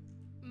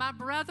my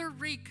brother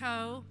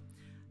Rico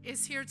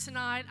is here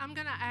tonight. I'm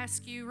going to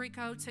ask you,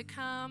 Rico, to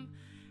come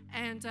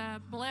and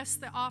bless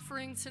the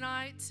offering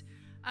tonight.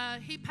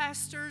 He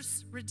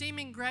pastors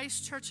Redeeming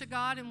Grace Church of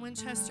God in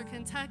Winchester,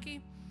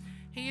 Kentucky.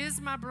 He is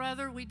my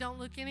brother. We don't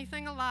look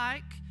anything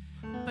alike,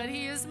 but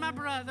he is my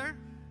brother.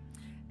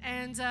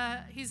 And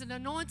he's an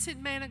anointed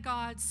man of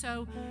God.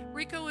 So,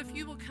 Rico, if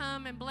you will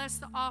come and bless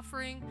the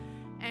offering.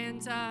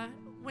 And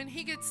when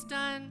he gets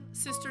done,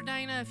 Sister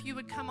Dana, if you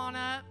would come on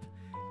up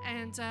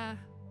and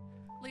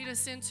lead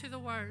us into the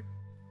word.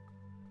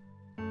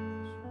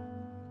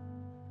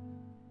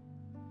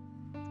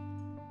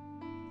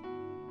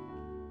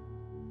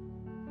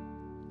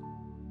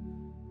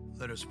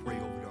 Let us pray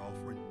over the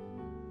offering.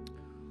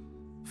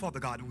 Father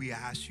God, we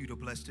ask you to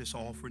bless this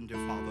offering, dear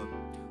Father.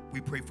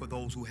 We pray for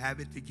those who have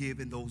it to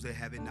give and those that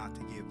have it not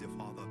to give, dear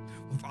Father.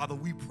 Well, Father,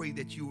 we pray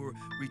that you will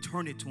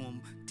return it to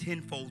them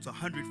tenfolds,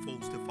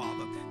 100folds, dear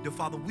Father. Dear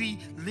Father, we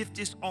lift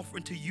this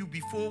offering to you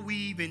before we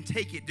even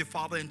take it, dear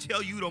Father, and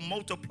tell you to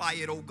multiply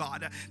it, oh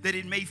God, that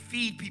it may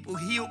feed people,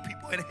 heal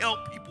people, and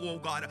help people, oh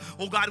God.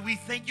 Oh God, we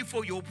thank you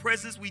for your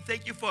presence. We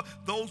thank you for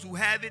those who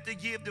have it to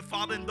give, dear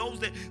Father, and those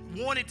that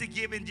wanted to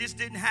give and just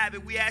didn't have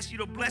it. We ask you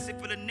to bless it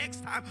for the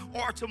next time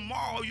or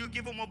tomorrow. You'll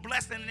give them a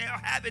blessing and they'll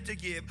have it to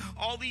give.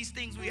 All these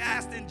things we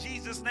asked in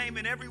Jesus' name,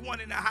 and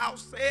everyone in the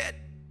house said,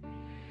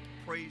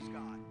 praise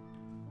God.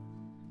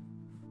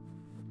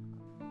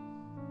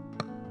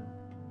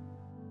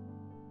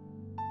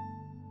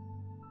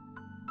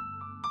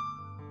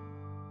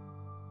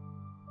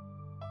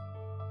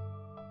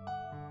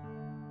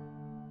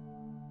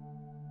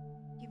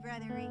 Thank you,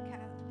 Brother Rico.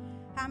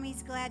 How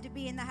many's glad to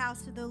be in the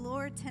house of the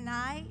Lord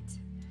tonight?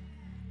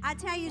 I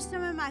tell you,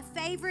 some of my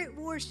favorite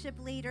worship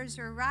leaders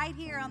are right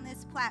here on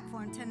this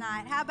platform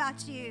tonight. How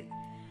about you?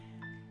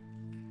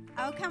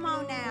 Oh, come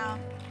on now.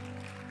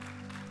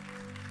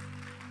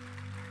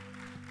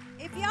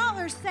 If y'all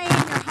are saying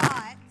you're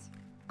hot,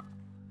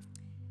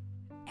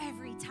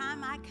 every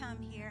time I come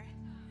here,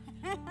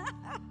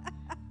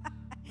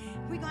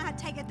 we're going to have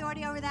to take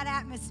authority over that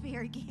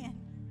atmosphere again.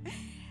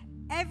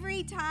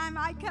 Every time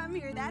I come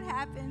here, that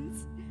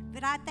happens.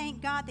 But I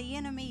thank God the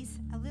enemy's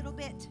a little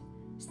bit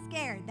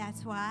scared.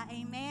 That's why.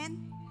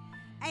 Amen.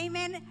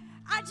 Amen.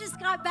 I just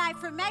got back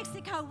from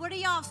Mexico. What are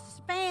y'all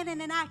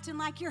spanning and acting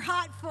like you're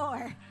hot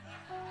for?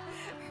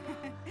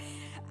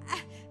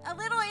 A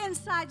little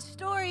inside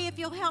story, if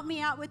you'll help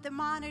me out with the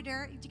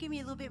monitor. Give me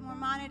a little bit more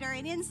monitor.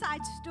 An inside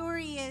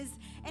story is,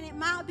 and it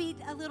might be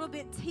a little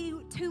bit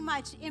too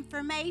much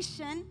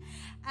information,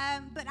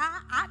 but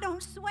I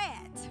don't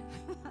sweat.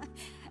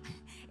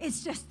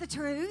 It's just the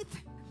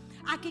truth.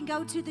 I can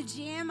go to the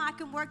gym. I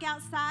can work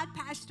outside.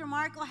 Pastor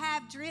Mark will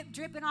have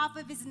dripping off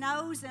of his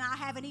nose, and I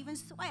haven't even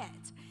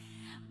sweat.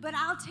 But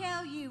I'll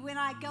tell you, when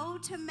I go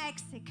to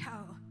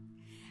Mexico,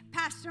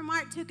 Pastor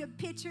Mark took a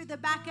picture of the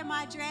back of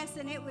my dress,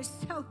 and it was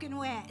soaking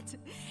wet.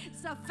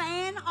 So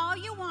fan all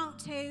you want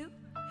to.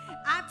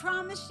 I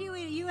promise you,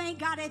 you ain't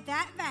got it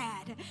that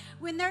bad.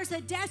 When there's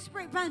a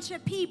desperate bunch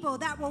of people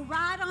that will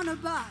ride on a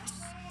bus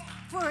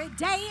for a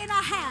day and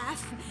a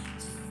half,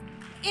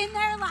 in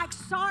there like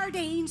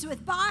sardines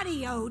with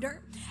body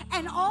odor,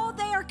 and all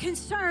their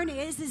concern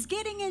is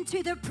getting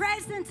into the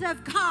presence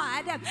of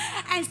God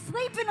and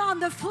sleeping on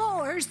the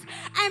floors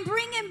and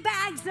bringing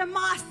bags of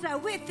masa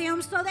with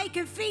them so they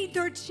can feed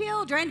their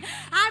children.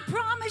 I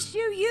promise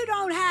you, you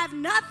don't have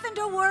nothing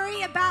to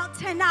worry about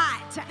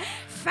tonight.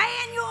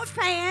 Fan your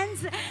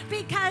fans,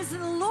 because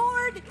the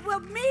Lord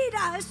will meet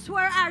us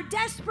where our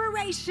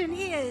desperation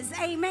is.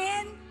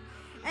 Amen.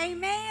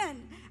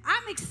 Amen.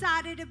 I'm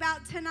excited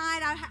about tonight.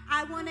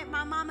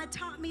 My mama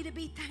taught me to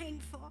be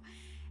thankful.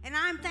 And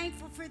I'm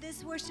thankful for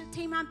this worship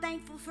team. I'm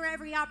thankful for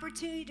every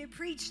opportunity to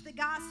preach the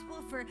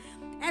gospel, for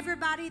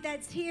everybody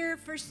that's here,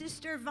 for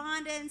Sister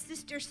Vonda and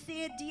Sister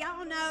Sid. Do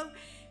y'all know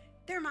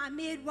they're my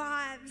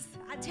midwives?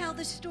 I tell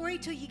the story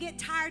till you get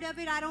tired of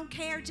it. I don't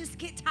care. Just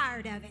get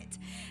tired of it.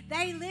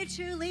 They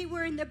literally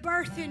were in the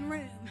birthing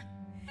room.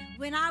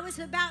 When I was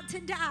about to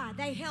die,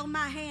 they held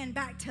my hand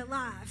back to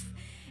life.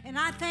 And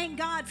I thank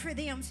God for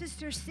them.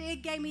 Sister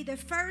Sid gave me the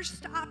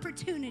first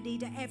opportunity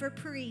to ever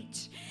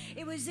preach.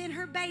 It was in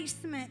her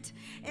basement,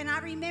 and I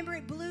remember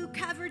it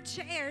blue-covered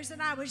chairs,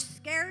 and I was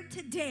scared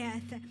to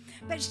death.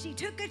 But she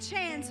took a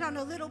chance on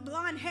a little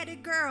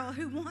blonde-headed girl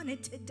who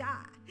wanted to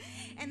die.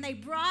 And they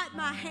held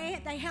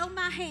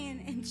my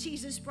hand, and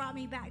Jesus brought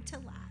me back to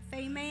life.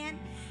 Amen.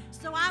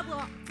 So I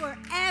will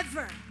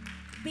forever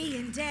be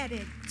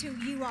indebted to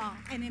you all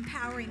and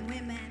empowering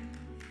women.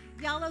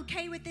 Y'all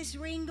okay with this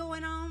ring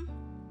going on?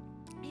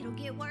 It'll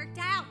get worked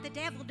out. The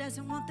devil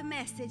doesn't want the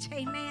message.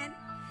 Amen.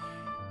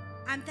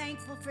 I'm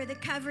thankful for the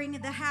covering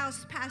of the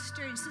house,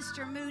 Pastor and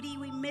Sister Moody.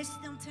 We miss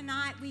them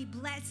tonight. We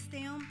bless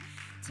them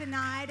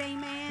tonight.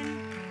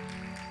 Amen.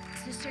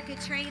 Sister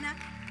Katrina.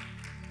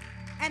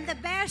 And the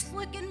best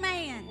looking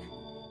man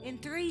in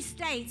 3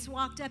 states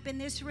walked up in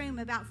this room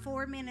about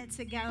 4 minutes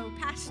ago,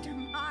 Pastor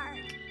Mark.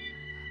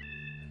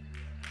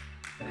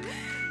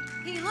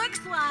 He looks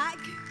like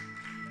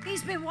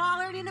he's been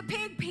wallowed in a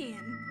pig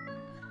pen.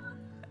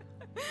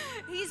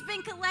 He's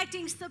been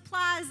collecting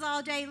supplies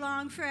all day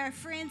long for our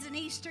friends in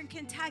Eastern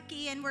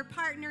Kentucky, and we're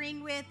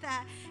partnering with,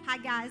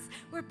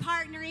 we're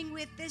partnering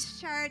with this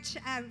church,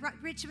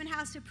 Richmond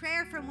House of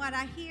Prayer, from what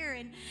I hear,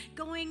 and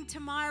going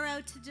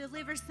tomorrow to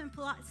deliver some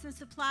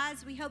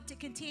supplies. We hope to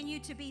continue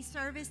to be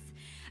service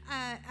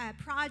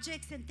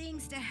projects and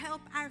things to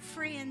help our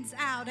friends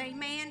out.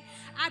 Amen.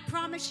 I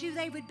promise you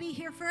they would be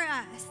here for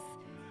us.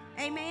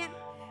 Amen.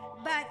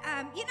 But,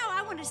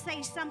 I want to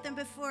say something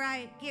before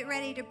I get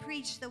ready to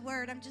preach the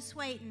word. I'm just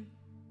waiting.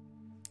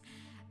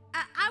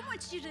 I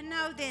want you to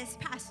know this,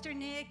 Pastor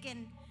Nick,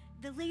 and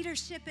the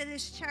leadership of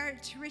this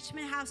church,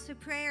 Richmond House of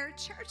Prayer,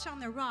 Church on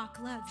the Rock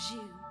loves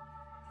you.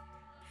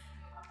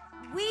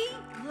 We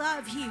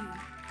love you.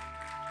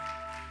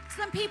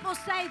 Some people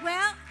say,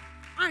 well,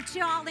 aren't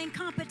you all in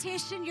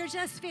competition? You're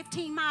just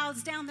 15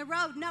 miles down the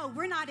road. No,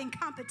 we're not in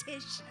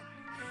competition.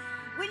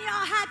 When y'all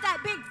had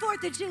that big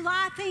 4th of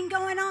July thing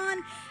going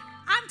on,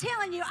 I'm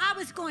telling you, I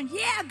was going,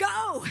 yeah,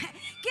 go.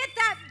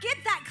 Get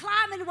that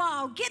climbing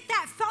wall. Get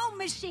that foam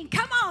machine.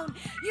 Come on.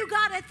 You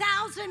got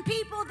 1,000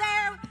 people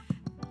there.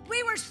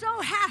 We were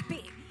so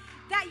happy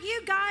that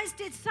you guys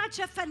did such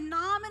a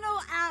phenomenal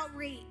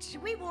outreach.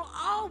 We will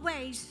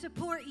always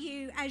support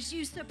you as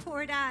you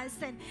support us.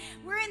 And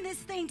we're in this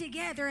thing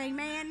together,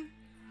 amen?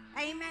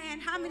 Amen.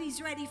 How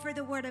many's ready for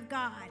the Word of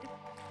God?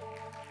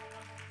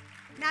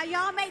 Now,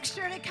 y'all make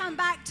sure to come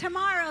back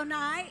tomorrow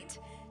night.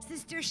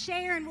 Sister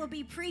Sharon will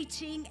be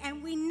preaching,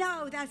 and we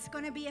know that's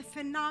going to be a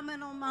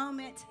phenomenal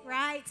moment,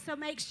 right? So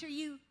make sure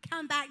you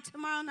come back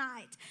tomorrow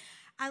night.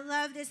 I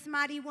love this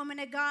mighty woman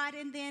of God.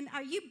 And then,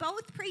 are you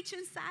both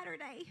preaching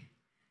Saturday?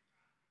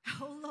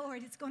 Oh,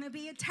 Lord, it's going to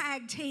be a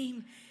tag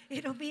team.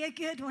 It'll be a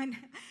good one.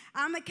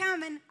 I'm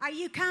a-coming. Are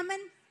you coming?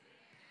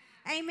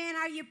 Amen.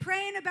 Are you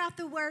praying about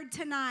the Word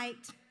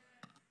tonight?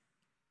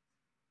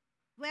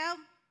 Well,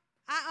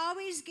 I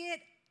always get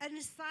an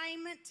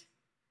assignment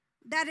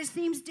that it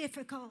seems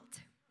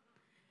difficult.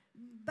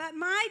 But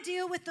my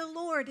deal with the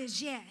Lord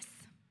is yes.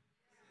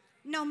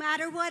 No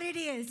matter what it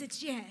is,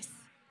 it's yes.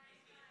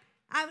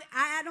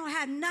 I don't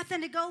have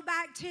nothing to go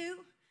back to.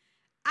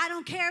 I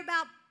don't care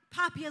about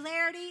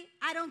popularity.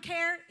 I don't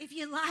care if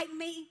you like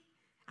me.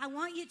 I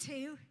want you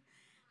to.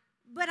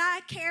 But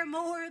I care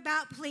more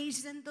about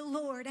pleasing the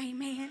Lord.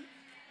 Amen.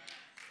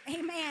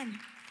 Amen.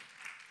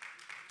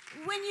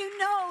 When you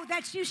know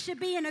that you should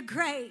be in a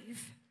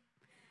grave,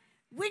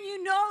 when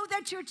you know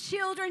that your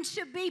children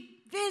should be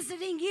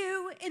visiting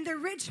you in the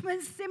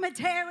Richmond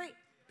Cemetery,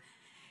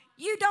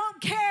 you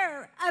don't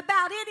care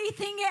about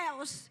anything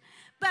else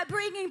but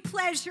bringing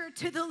pleasure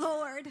to the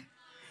Lord.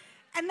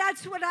 And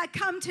that's what I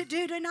come to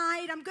do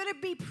tonight. I'm going to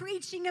be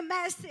preaching a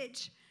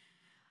message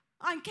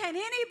on, can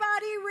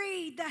anybody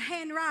read the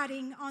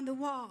handwriting on the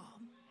wall?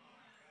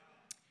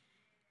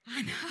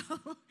 I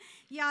know.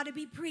 You ought to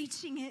be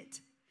preaching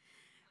it.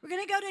 We're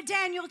going to go to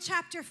Daniel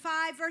chapter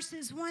 5,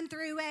 verses 1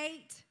 through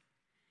 8.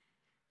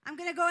 I'm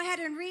going to go ahead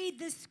and read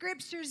the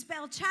scriptures.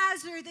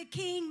 Belshazzar the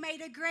king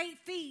made a great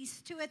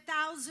feast to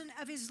 1,000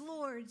 of his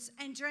lords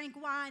and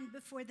drank wine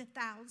before the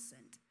 1,000.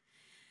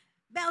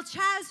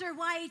 Belshazzar,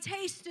 while he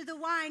tasted the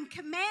wine,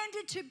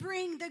 commanded to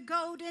bring the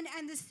golden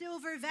and the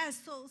silver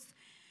vessels,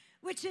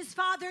 which his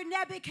father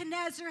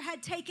Nebuchadnezzar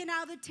had taken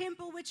out of the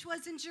temple which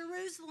was in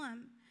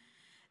Jerusalem,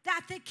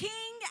 that the king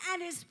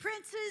and his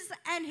princes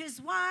and his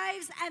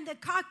wives and the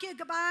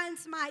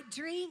concubines might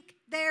drink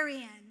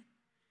therein.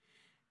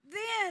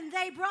 Then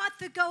they brought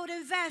the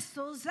golden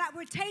vessels that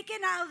were taken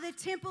out of the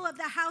temple of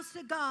the house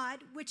of God,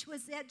 which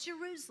was at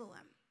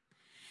Jerusalem.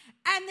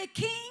 And the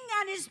king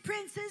and his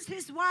princes,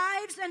 his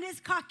wives, and his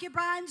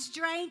concubines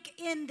drank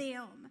in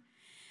them.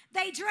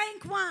 They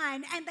drank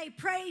wine, and they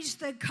praised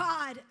the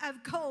God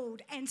of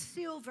gold and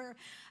silver,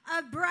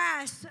 of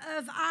brass,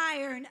 of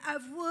iron,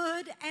 of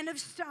wood, and of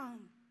stone.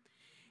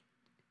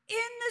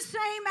 In the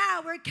same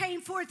hour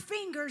came forth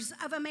fingers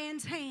of a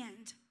man's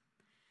hand,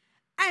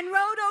 and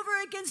wrote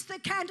over against the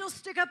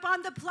candlestick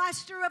upon the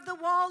plaster of the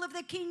wall of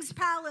the king's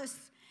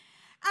palace.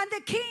 And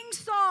the king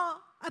saw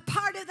a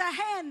part of the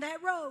hand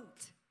that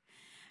wrote.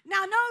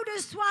 Now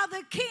notice, while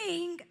the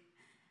king,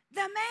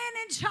 the man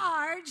in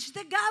charge,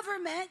 the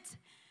government,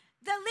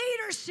 the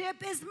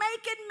leadership is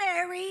making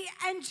merry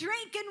and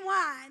drinking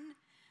wine,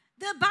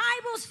 the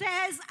Bible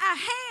says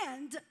a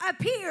hand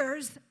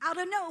appears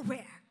out of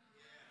nowhere.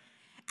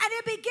 And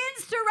it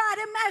begins to write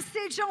a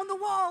message on the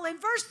wall.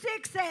 And verse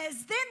 6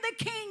 says, then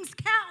the king's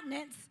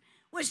countenance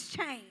was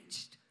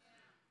changed.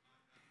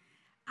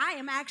 I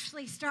am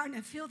actually starting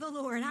to feel the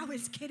Lord. I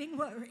was getting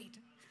worried.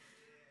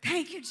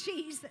 Thank you,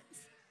 Jesus.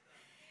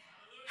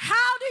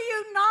 How do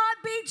you not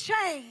be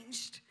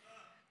changed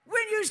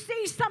when you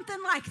see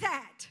something like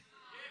that?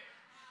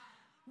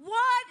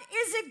 What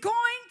is it going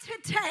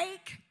to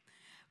take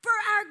for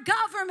our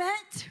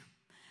government,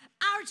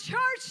 our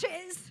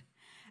churches,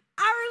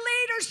 our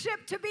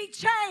leadership to be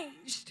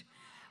changed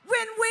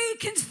when we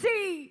can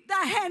see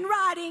the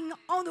handwriting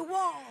on the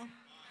wall?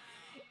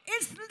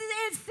 It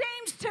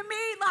seems to me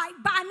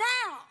like by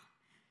now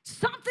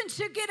something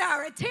should get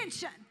our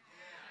attention.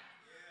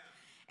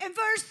 In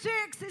verse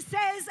 6 it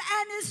says,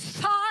 and his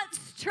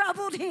thoughts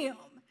troubled him,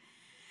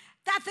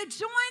 that the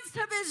joints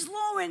of his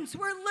loins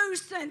were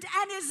loosened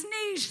and his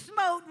knees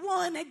smote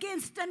one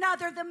against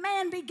another. The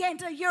man began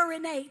to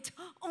urinate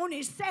on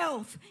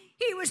himself.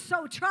 He was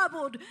so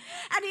troubled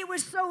and he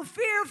was so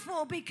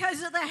fearful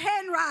because of the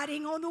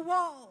handwriting on the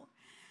wall.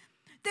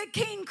 The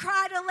king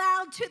cried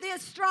aloud to the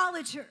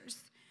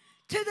astrologers,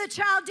 to the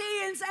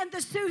Chaldeans and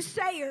the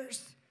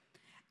soothsayers.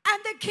 And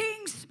the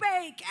king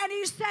spake, and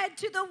he said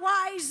to the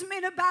wise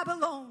men of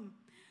Babylon,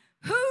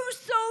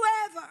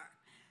 whosoever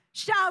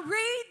shall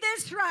read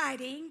this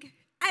writing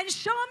and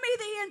show me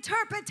the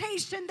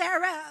interpretation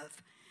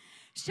thereof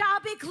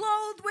shall be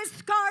clothed with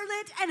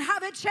scarlet and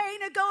have a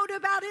chain of gold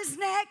about his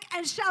neck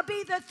and shall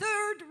be the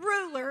third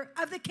ruler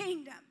of the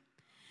kingdom.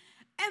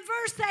 And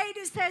verse 8,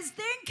 it says,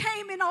 then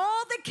came in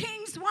all the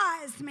king's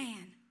wise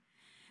men,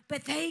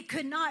 but they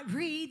could not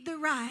read the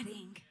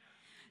writing,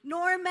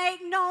 nor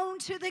make known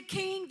to the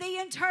king the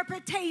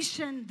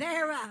interpretation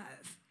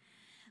thereof.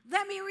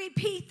 Let me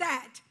repeat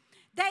that.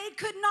 They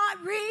could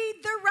not read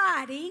the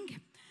writing,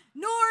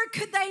 nor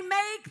could they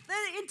make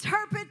the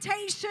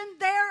interpretation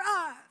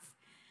thereof.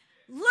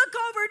 Look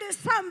over to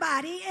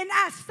somebody and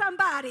ask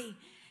somebody,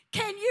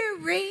 can you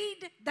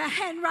read the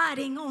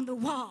handwriting on the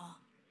wall?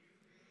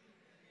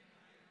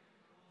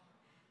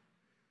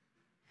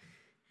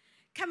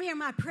 Come here,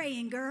 my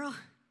praying girl.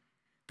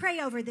 Pray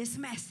over this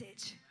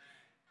message.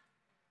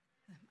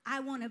 I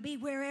want to be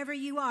wherever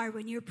you are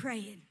when you're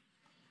praying.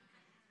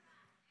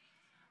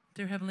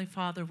 Dear Heavenly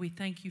Father, we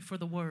thank you for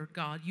the word,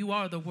 God. You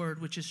are the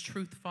word, which is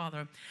truth,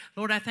 Father.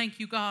 Lord, I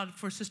thank you, God,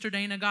 for Sister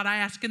Dana. God, I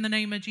ask in the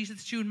name of Jesus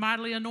that you would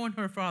mightily anoint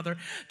her, Father,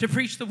 to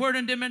preach the word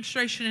in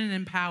demonstration and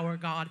in power,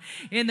 God.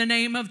 In the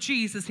name of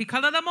Jesus.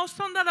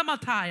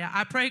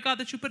 I pray, God,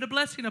 that you put a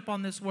blessing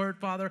upon this word,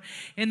 Father.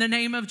 In the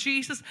name of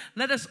Jesus,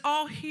 let us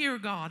all hear,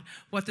 God,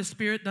 what the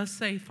Spirit does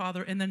say,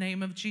 Father, in the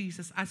name of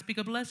Jesus. I speak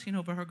a blessing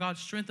over her, God.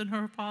 Strengthen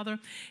her, Father,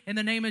 in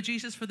the name of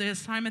Jesus, for the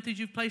assignment that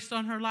you've placed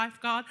on her life,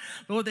 God.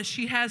 Lord, that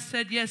she has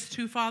said yes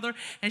to, Father,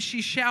 and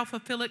she shall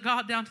fulfill it,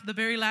 God, down to the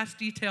very last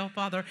detail,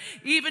 Father,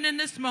 even in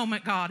this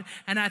moment, God.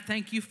 And I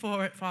thank you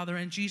for it, Father,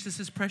 in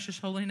Jesus' precious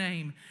holy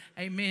name.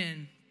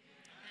 Amen.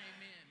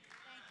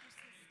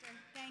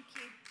 Thank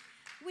you.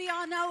 We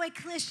all know a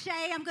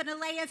cliche. I'm going to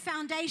lay a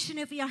foundation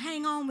if you'll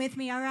hang on with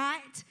me, all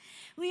right?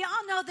 We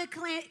all know the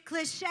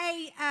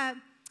cliche,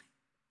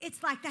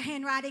 it's like the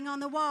handwriting on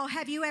the wall.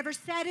 Have you ever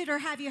said it or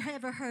have you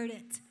ever heard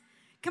it?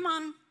 Come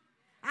on.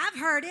 I've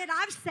heard it.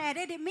 I've said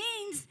it. It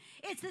means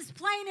it's as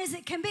plain as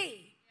it can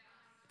be.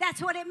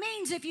 That's what it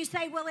means if you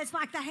say, well, it's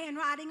like the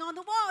handwriting on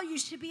the wall. You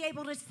should be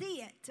able to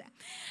see it.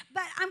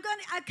 But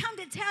I've come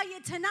to tell you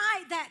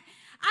tonight that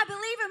I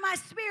believe in my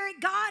spirit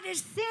God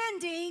is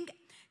sending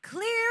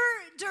clear,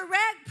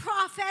 direct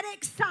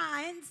prophetic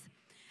signs.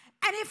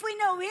 And if we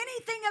know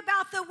anything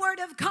about the Word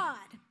of God,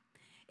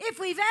 if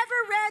we've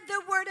ever read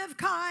the Word of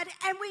God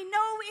and we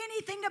know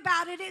anything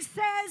about it, it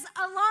says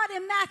a lot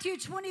in Matthew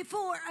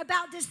 24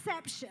 about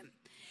deception.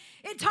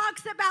 It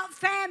talks about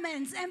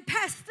famines and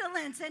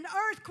pestilence and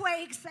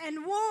earthquakes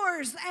and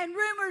wars and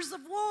rumors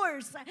of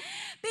wars,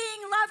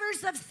 being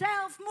lovers of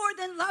self more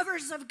than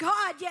lovers of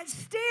God. Yet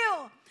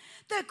still,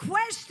 the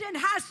question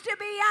has to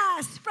be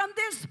asked from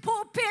this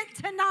pulpit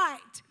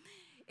tonight.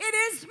 It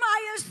is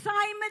my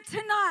assignment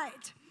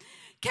tonight.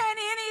 Can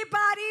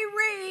anybody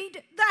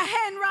read the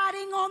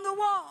handwriting on the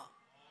wall?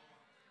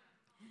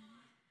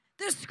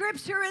 The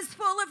scripture is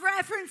full of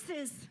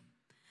references.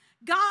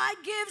 God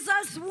gives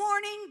us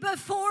warning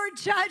before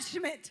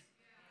judgment.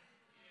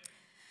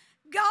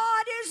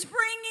 God is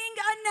bringing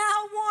a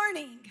now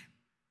warning.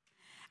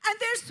 And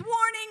this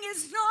warning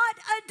is not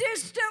a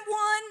distant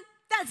one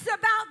that's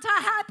about to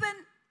happen.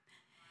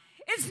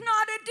 It's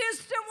not a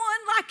distant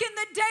one like in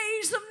the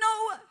days of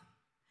Noah.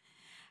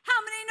 How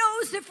many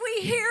knows if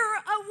we hear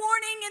a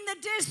warning in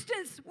the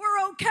distance,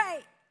 we're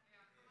okay?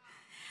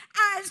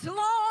 As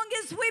long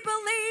as we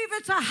believe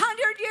it's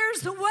 100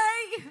 years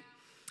away,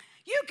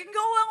 you can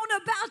go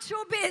on about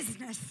your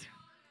business.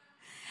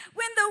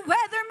 When the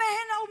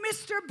weatherman,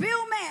 Mr.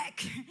 Bill Mack,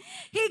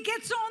 he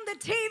gets on the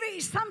TV,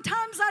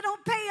 sometimes I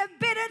don't pay a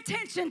bit of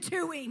attention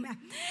to him.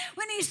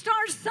 When he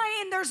starts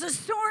saying there's a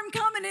storm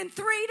coming in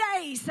 3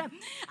 days,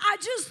 I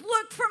just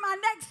look for my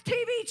next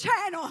TV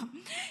channel.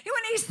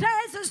 When he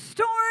says a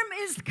storm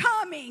is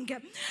coming,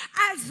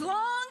 as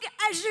long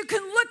as you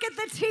can look at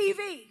the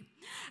TV,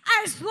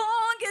 as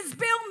long as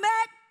Bill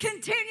Mack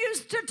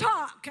continues to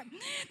talk,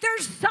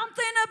 there's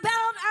something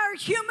about our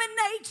human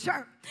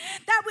nature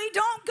that we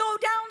don't go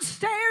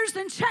downstairs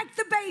and check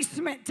the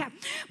basement.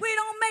 We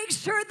don't make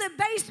sure the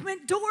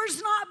basement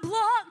door's not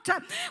blocked.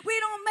 We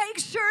don't make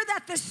sure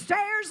that the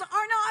stairs are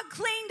not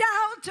cleaned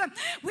out.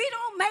 We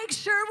don't make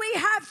sure we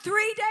have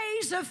 3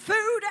 days of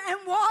food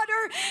and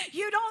water.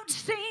 You don't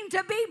seem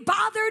to be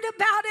bothered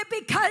about it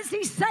because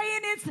he's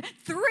saying it's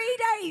 3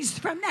 days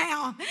from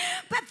now.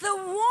 But the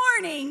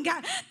warning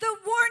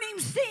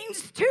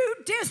seems too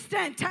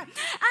distant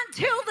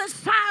until the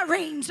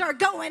sirens are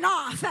going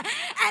off and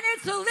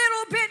it's a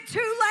little bit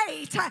too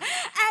late,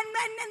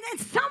 and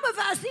some of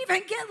us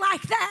even get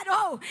like that.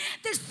 Oh,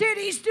 the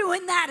city's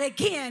doing that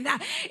again.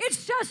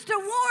 It's just a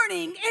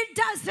warning. It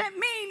doesn't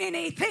mean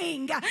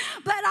anything, but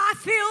I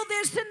feel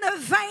this in the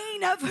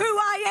vein of who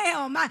I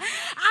am.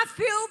 I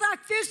feel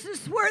like this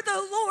is where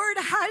the Lord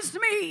has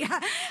me.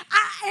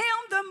 I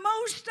am the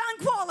most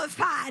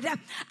unqualified.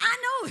 I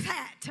know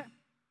that.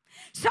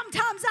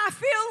 Sometimes I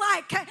feel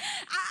like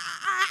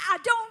I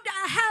don't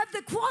have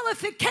the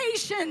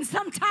qualifications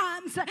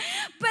sometimes, but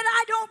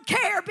I don't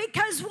care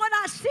because what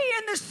I see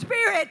in the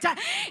Spirit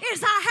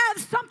is I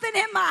have something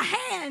in my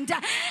hand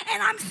and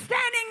I'm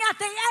standing at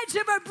the edge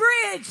of a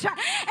bridge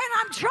and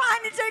I'm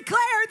trying to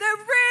declare the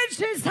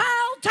bridge is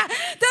out.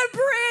 The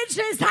bridge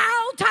is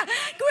out.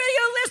 Will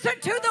you listen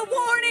to the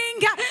warning?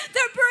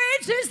 The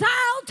bridge is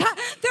out.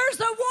 There's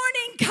a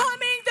warning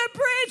coming. The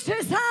bridge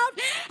is out.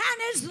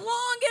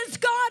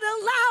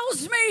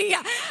 me,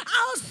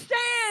 I'll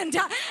stand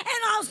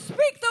and I'll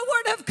speak the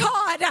word of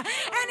God.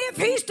 And if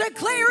he's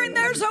declaring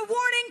there's a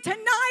warning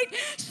tonight,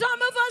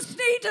 some of us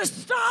need to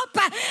stop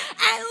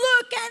and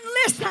look and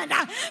listen,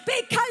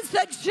 because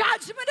the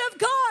judgment of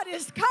God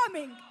is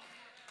coming.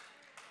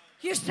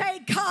 You say,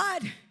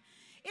 God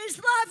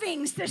is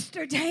loving,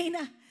 Sister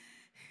Dana.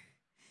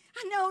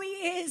 I know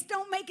he is.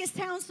 Don't make it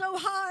sound so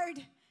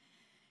hard.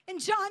 In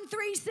John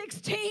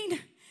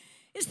 3:16,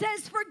 it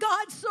says, for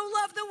God so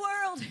loved the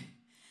world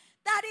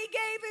that he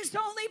gave his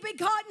only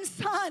begotten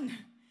Son,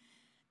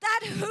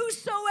 that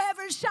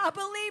whosoever shall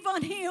believe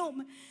on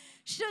him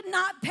should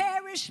not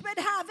perish but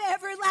have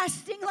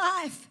everlasting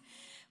life.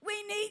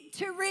 We need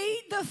to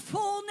read the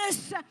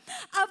fullness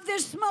of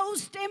this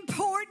most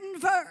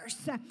important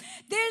verse.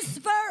 This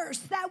verse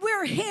that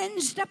we're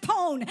hinged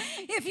upon.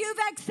 If you've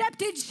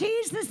accepted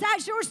Jesus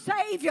as your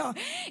Savior,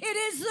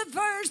 it is the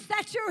verse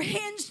that you're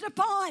hinged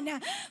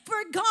upon.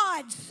 For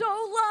God so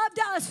loved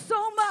us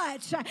so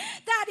much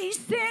that he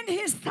sent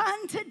his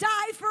Son to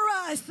die for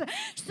us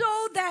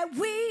so that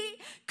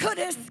we could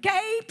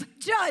escape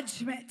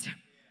judgment.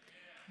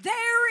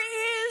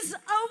 There is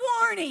a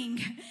warning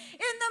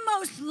in the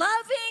most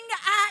loving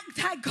act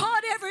that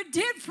God ever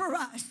did for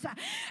us.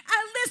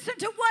 And listen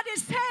to what it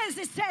says.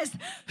 It says,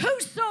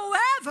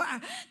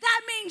 whosoever,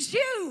 that means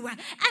you,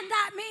 and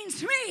that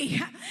means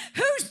me.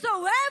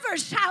 Whosoever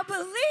shall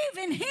believe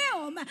in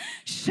him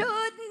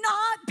should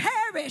not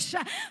perish,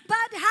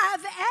 but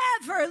have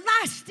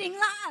everlasting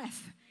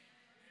life.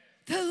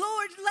 The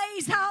Lord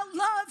lays out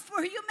love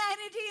for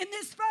humanity in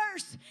this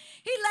verse.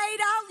 He laid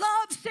out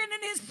love,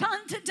 sending his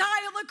Son to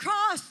die on the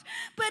cross.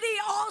 But he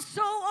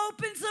also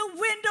opens a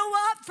window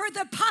up for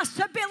the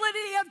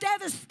possibility of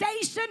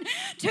devastation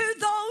to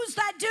those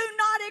that do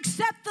not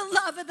accept the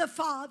love of the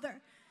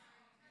Father.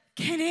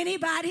 Can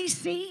anybody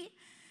see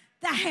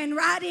the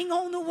handwriting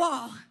on the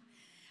wall?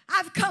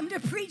 I've come to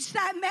preach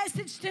that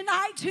message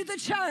tonight to the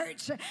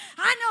church.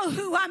 I know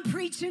who I'm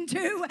preaching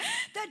to.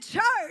 The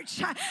church.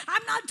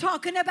 I'm not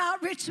talking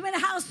about Richmond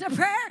House of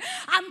Prayer.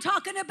 I'm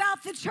talking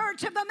about the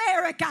Church of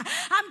America.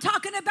 I'm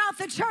talking about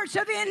the Church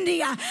of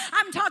India.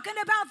 I'm talking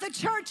about the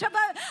Church of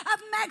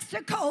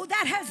Mexico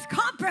that has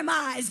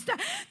compromised.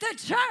 The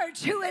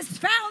church who has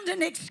found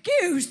an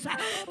excuse.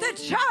 The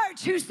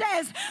church who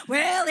says,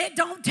 well, it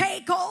don't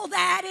take all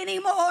that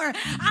anymore.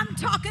 I'm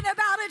talking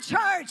about a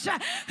church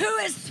who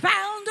has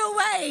found a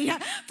way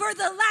for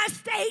the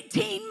last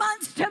 18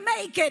 months to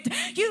make it.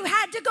 You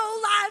had to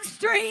go live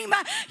stream.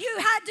 You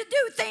had to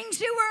do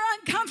things you were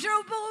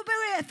uncomfortable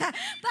with.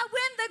 But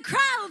when the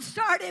crowd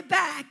started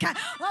back,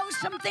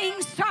 some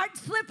things start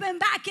slipping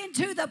back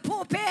into the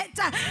pulpit.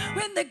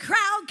 When the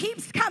crowd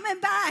keeps coming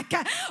back,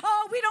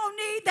 we don't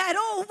need that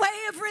old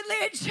way of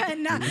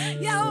religion.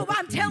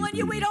 I'm telling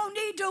you, we don't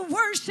need to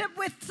worship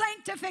with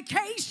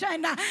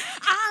sanctification.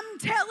 I'm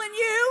telling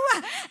you,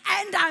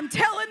 and I'm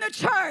telling the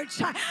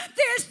church,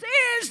 this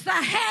is the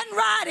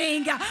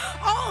handwriting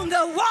on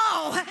the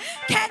wall.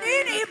 Can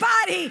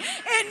anybody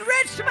in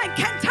Richmond,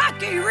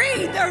 Kentucky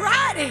read the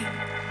writing?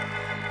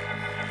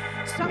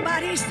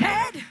 Somebody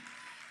said,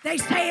 they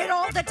say it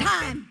all the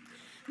time.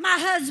 My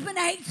husband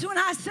hates when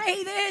I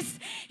say this.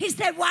 He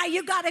said, why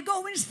you got to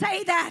go and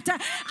say that?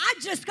 I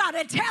just got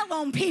to tell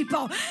on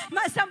people.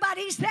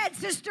 Somebody said,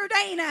 Sister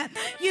Dana,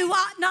 you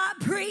ought not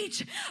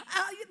preach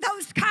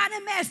those kind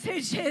of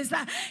messages.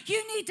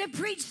 You need to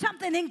preach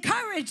something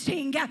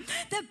encouraging.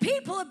 The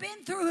people have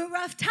been through a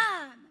rough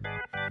time.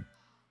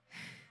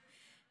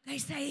 They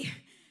say,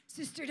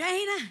 Sister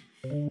Dana,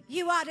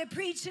 you ought to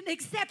preach an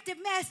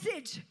accepted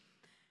message.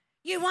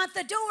 You want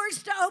the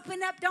doors to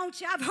open up, don't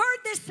you? I've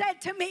heard this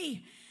said to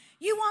me.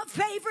 You want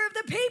favor of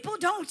the people,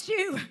 don't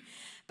you?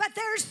 But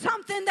there's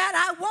something that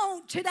I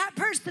want to that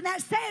person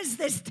that says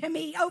this to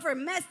me over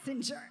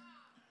Messenger.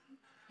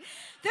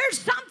 There's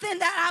something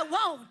that I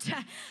want.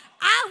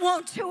 I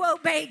want to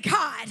obey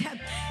God.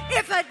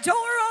 If a door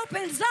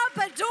opens up,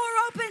 a door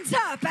opens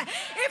up.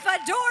 If a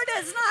door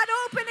does not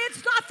open,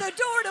 it's not the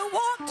door to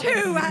walk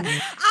to.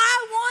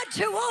 I want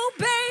to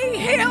obey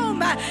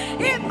him.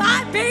 It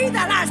might be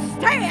that I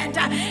stand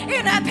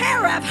in a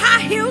pair of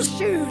high heel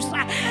shoes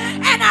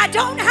and I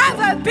don't have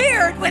a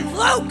beard with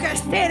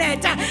locusts in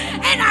it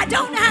and I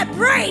don't have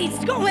braids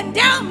going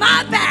down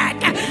my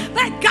back,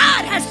 but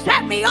God has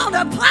set me on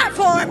a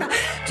platform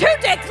to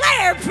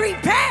declare,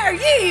 prepare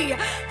ye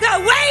the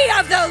way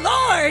of the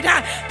Lord.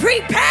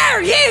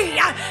 Prepare ye.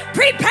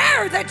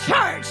 Prepare the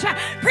church.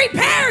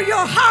 Prepare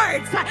your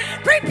hearts.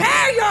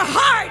 Prepare your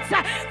hearts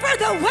for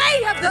the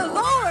way of the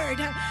Lord,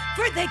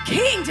 for the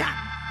kingdom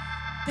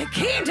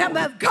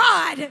of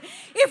God.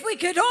 If we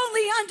could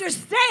only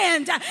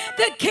understand,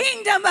 the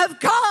kingdom of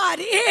God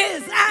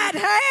is at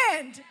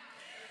hand.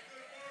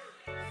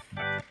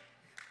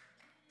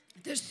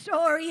 The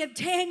story of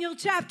Daniel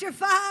chapter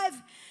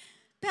 5.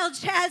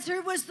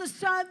 Belshazzar was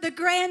the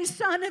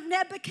grandson of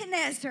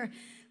Nebuchadnezzar.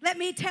 Let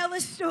me tell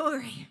a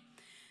story.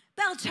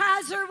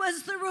 Belshazzar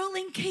was the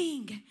ruling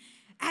king,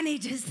 and he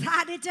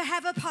decided to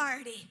have a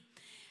party.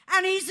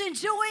 And he's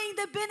enjoying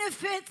the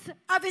benefits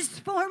of his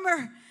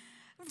former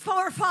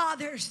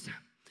forefathers.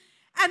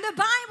 And the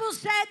Bible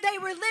said they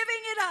were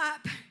living it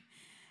up.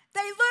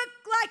 They look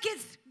like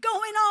it's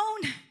going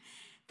on.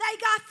 They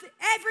got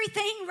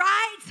everything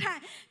right.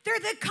 They're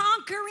the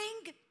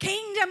conquering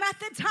kingdom at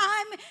the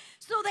time.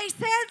 So they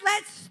said,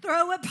 let's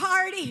throw a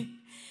party.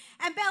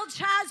 And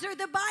Belshazzar,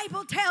 the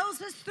Bible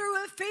tells us,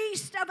 threw a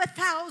feast of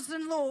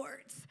 1,000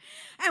 lords.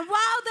 And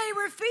while they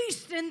were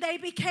feasting, they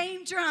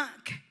became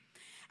drunk.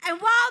 And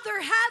while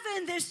they're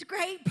having this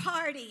great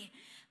party,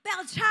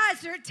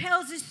 Belshazzar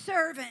tells his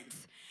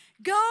servants,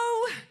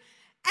 go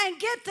and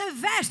get the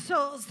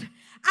vessels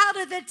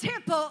out of the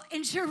temple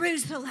in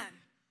Jerusalem.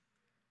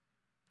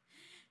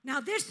 Now,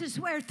 this is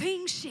where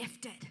things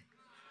shifted.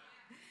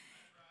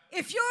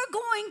 If you're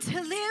going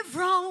to live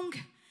wrong,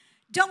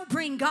 don't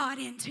bring God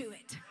into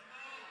it.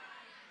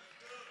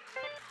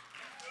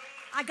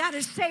 I got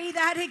to say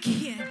that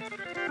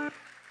again.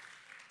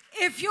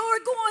 If you're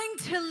going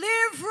to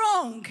live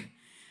wrong,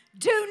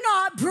 do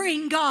not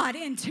bring God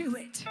into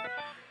it.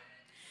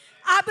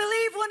 I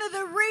believe one of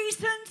the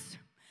reasons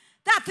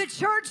that the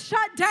church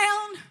shut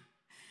down,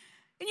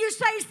 and you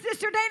say,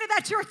 Sister Dana,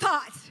 that's your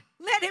thoughts.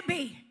 Let it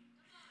be.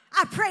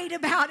 I prayed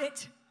about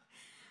it.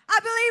 I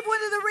believe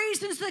one of the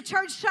reasons the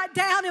church shut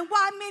down and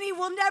why many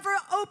will never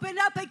open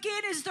up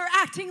again is they're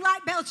acting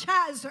like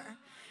Belshazzar.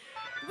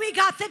 We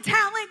got the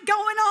talent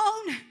going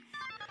on.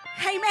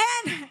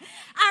 Amen.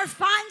 Our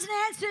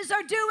finances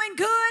are doing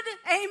good.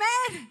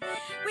 Amen.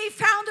 We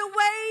found a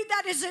way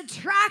that is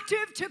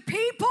attractive to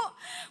people.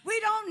 We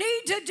don't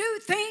need to do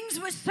things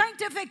with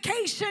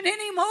sanctification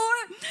anymore.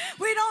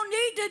 We don't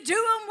need to do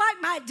them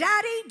like my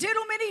daddy did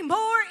them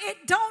anymore.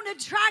 It don't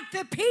attract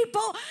the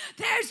people.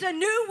 There's a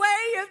new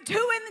way of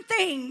doing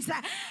things.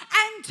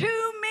 And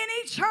too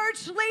many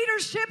church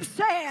leadership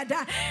said,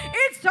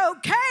 it's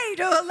okay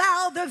to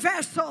allow the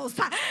vessels.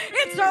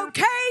 It's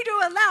okay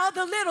to allow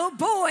the little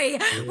boy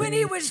when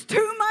he was 2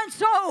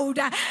 months old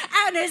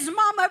and his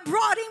mama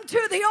brought him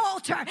to the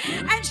altar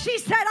and she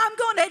said, I'm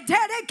going to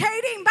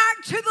dedicate him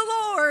back to the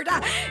Lord.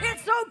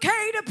 It's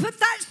okay to put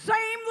that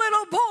same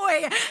little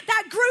boy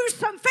that grew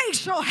some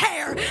facial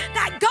hair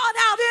that got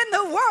out in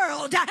the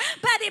world,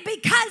 but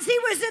because he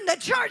was in the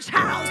church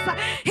house,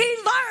 he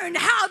learned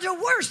how to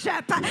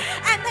worship,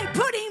 and they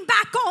put him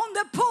back on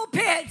the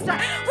pulpits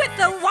with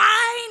the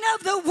wine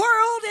of the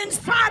world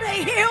inside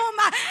of him.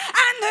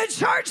 And the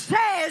church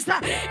says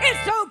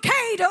it's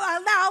okay to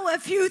allow a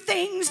few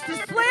things to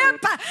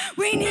slip.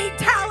 We need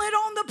talent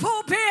on the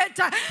pulpit,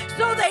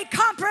 so they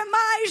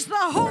compromise the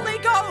Holy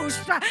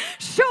Ghost.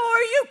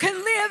 Sure, you can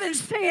live in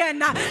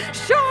sin.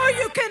 Sure,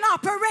 you can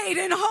operate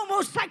in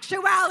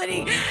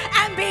homosexuality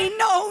and be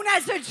known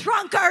as a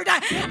drunkard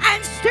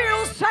and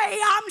still say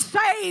I'm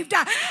saved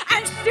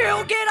and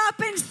still get up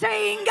and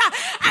sing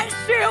and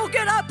still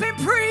get up and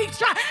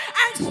preach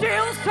and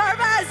still serve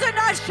as an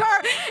usher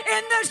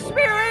in the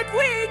Spirit.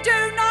 We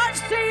do not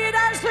see it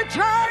as a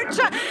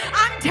church.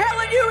 I'm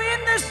telling you, in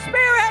the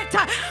Spirit,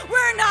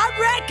 we're not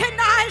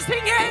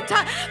recognizing it,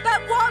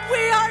 but what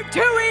we are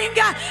doing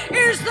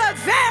is the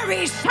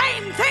very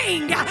same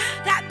thing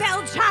that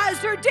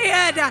Belshazzar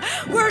did.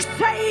 We're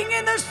saying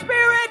in the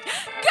Spirit,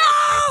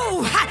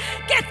 go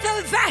get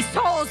the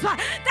vessels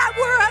that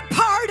were a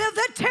part of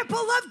the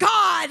temple of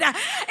God.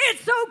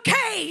 It's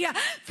okay.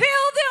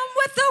 Fill them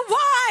with the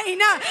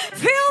wine.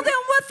 Fill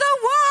them with the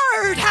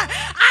word.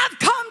 I've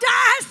come to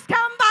ask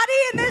somebody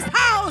in this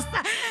house,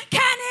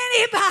 can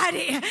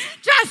anybody,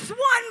 just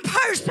one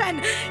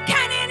person,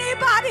 can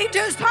anybody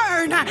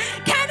discern?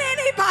 Can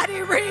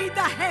anybody read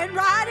the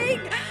handwriting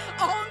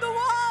on the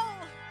wall?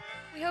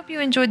 We hope you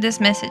enjoyed this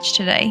message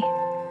today.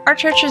 Our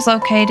church is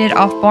located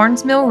off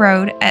Barnes Mill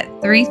Road at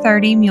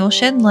 330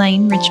 Muleshed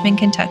Lane, Richmond,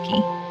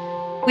 Kentucky.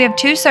 We have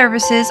 2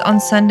 services on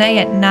Sunday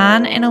at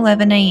 9 and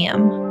 11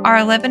 a.m. Our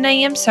 11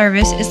 a.m.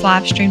 service is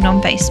live streamed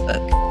on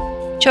Facebook.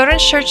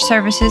 Children's church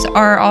services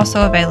are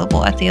also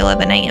available at the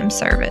 11 a.m.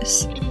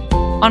 service.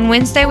 On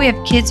Wednesday, we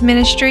have kids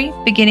ministry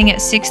beginning at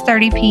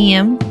 6:30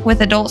 p.m.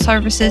 with adult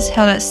services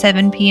held at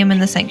 7 p.m. in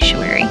the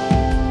sanctuary.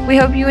 We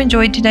hope you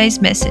enjoyed today's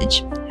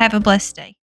message. Have a blessed day.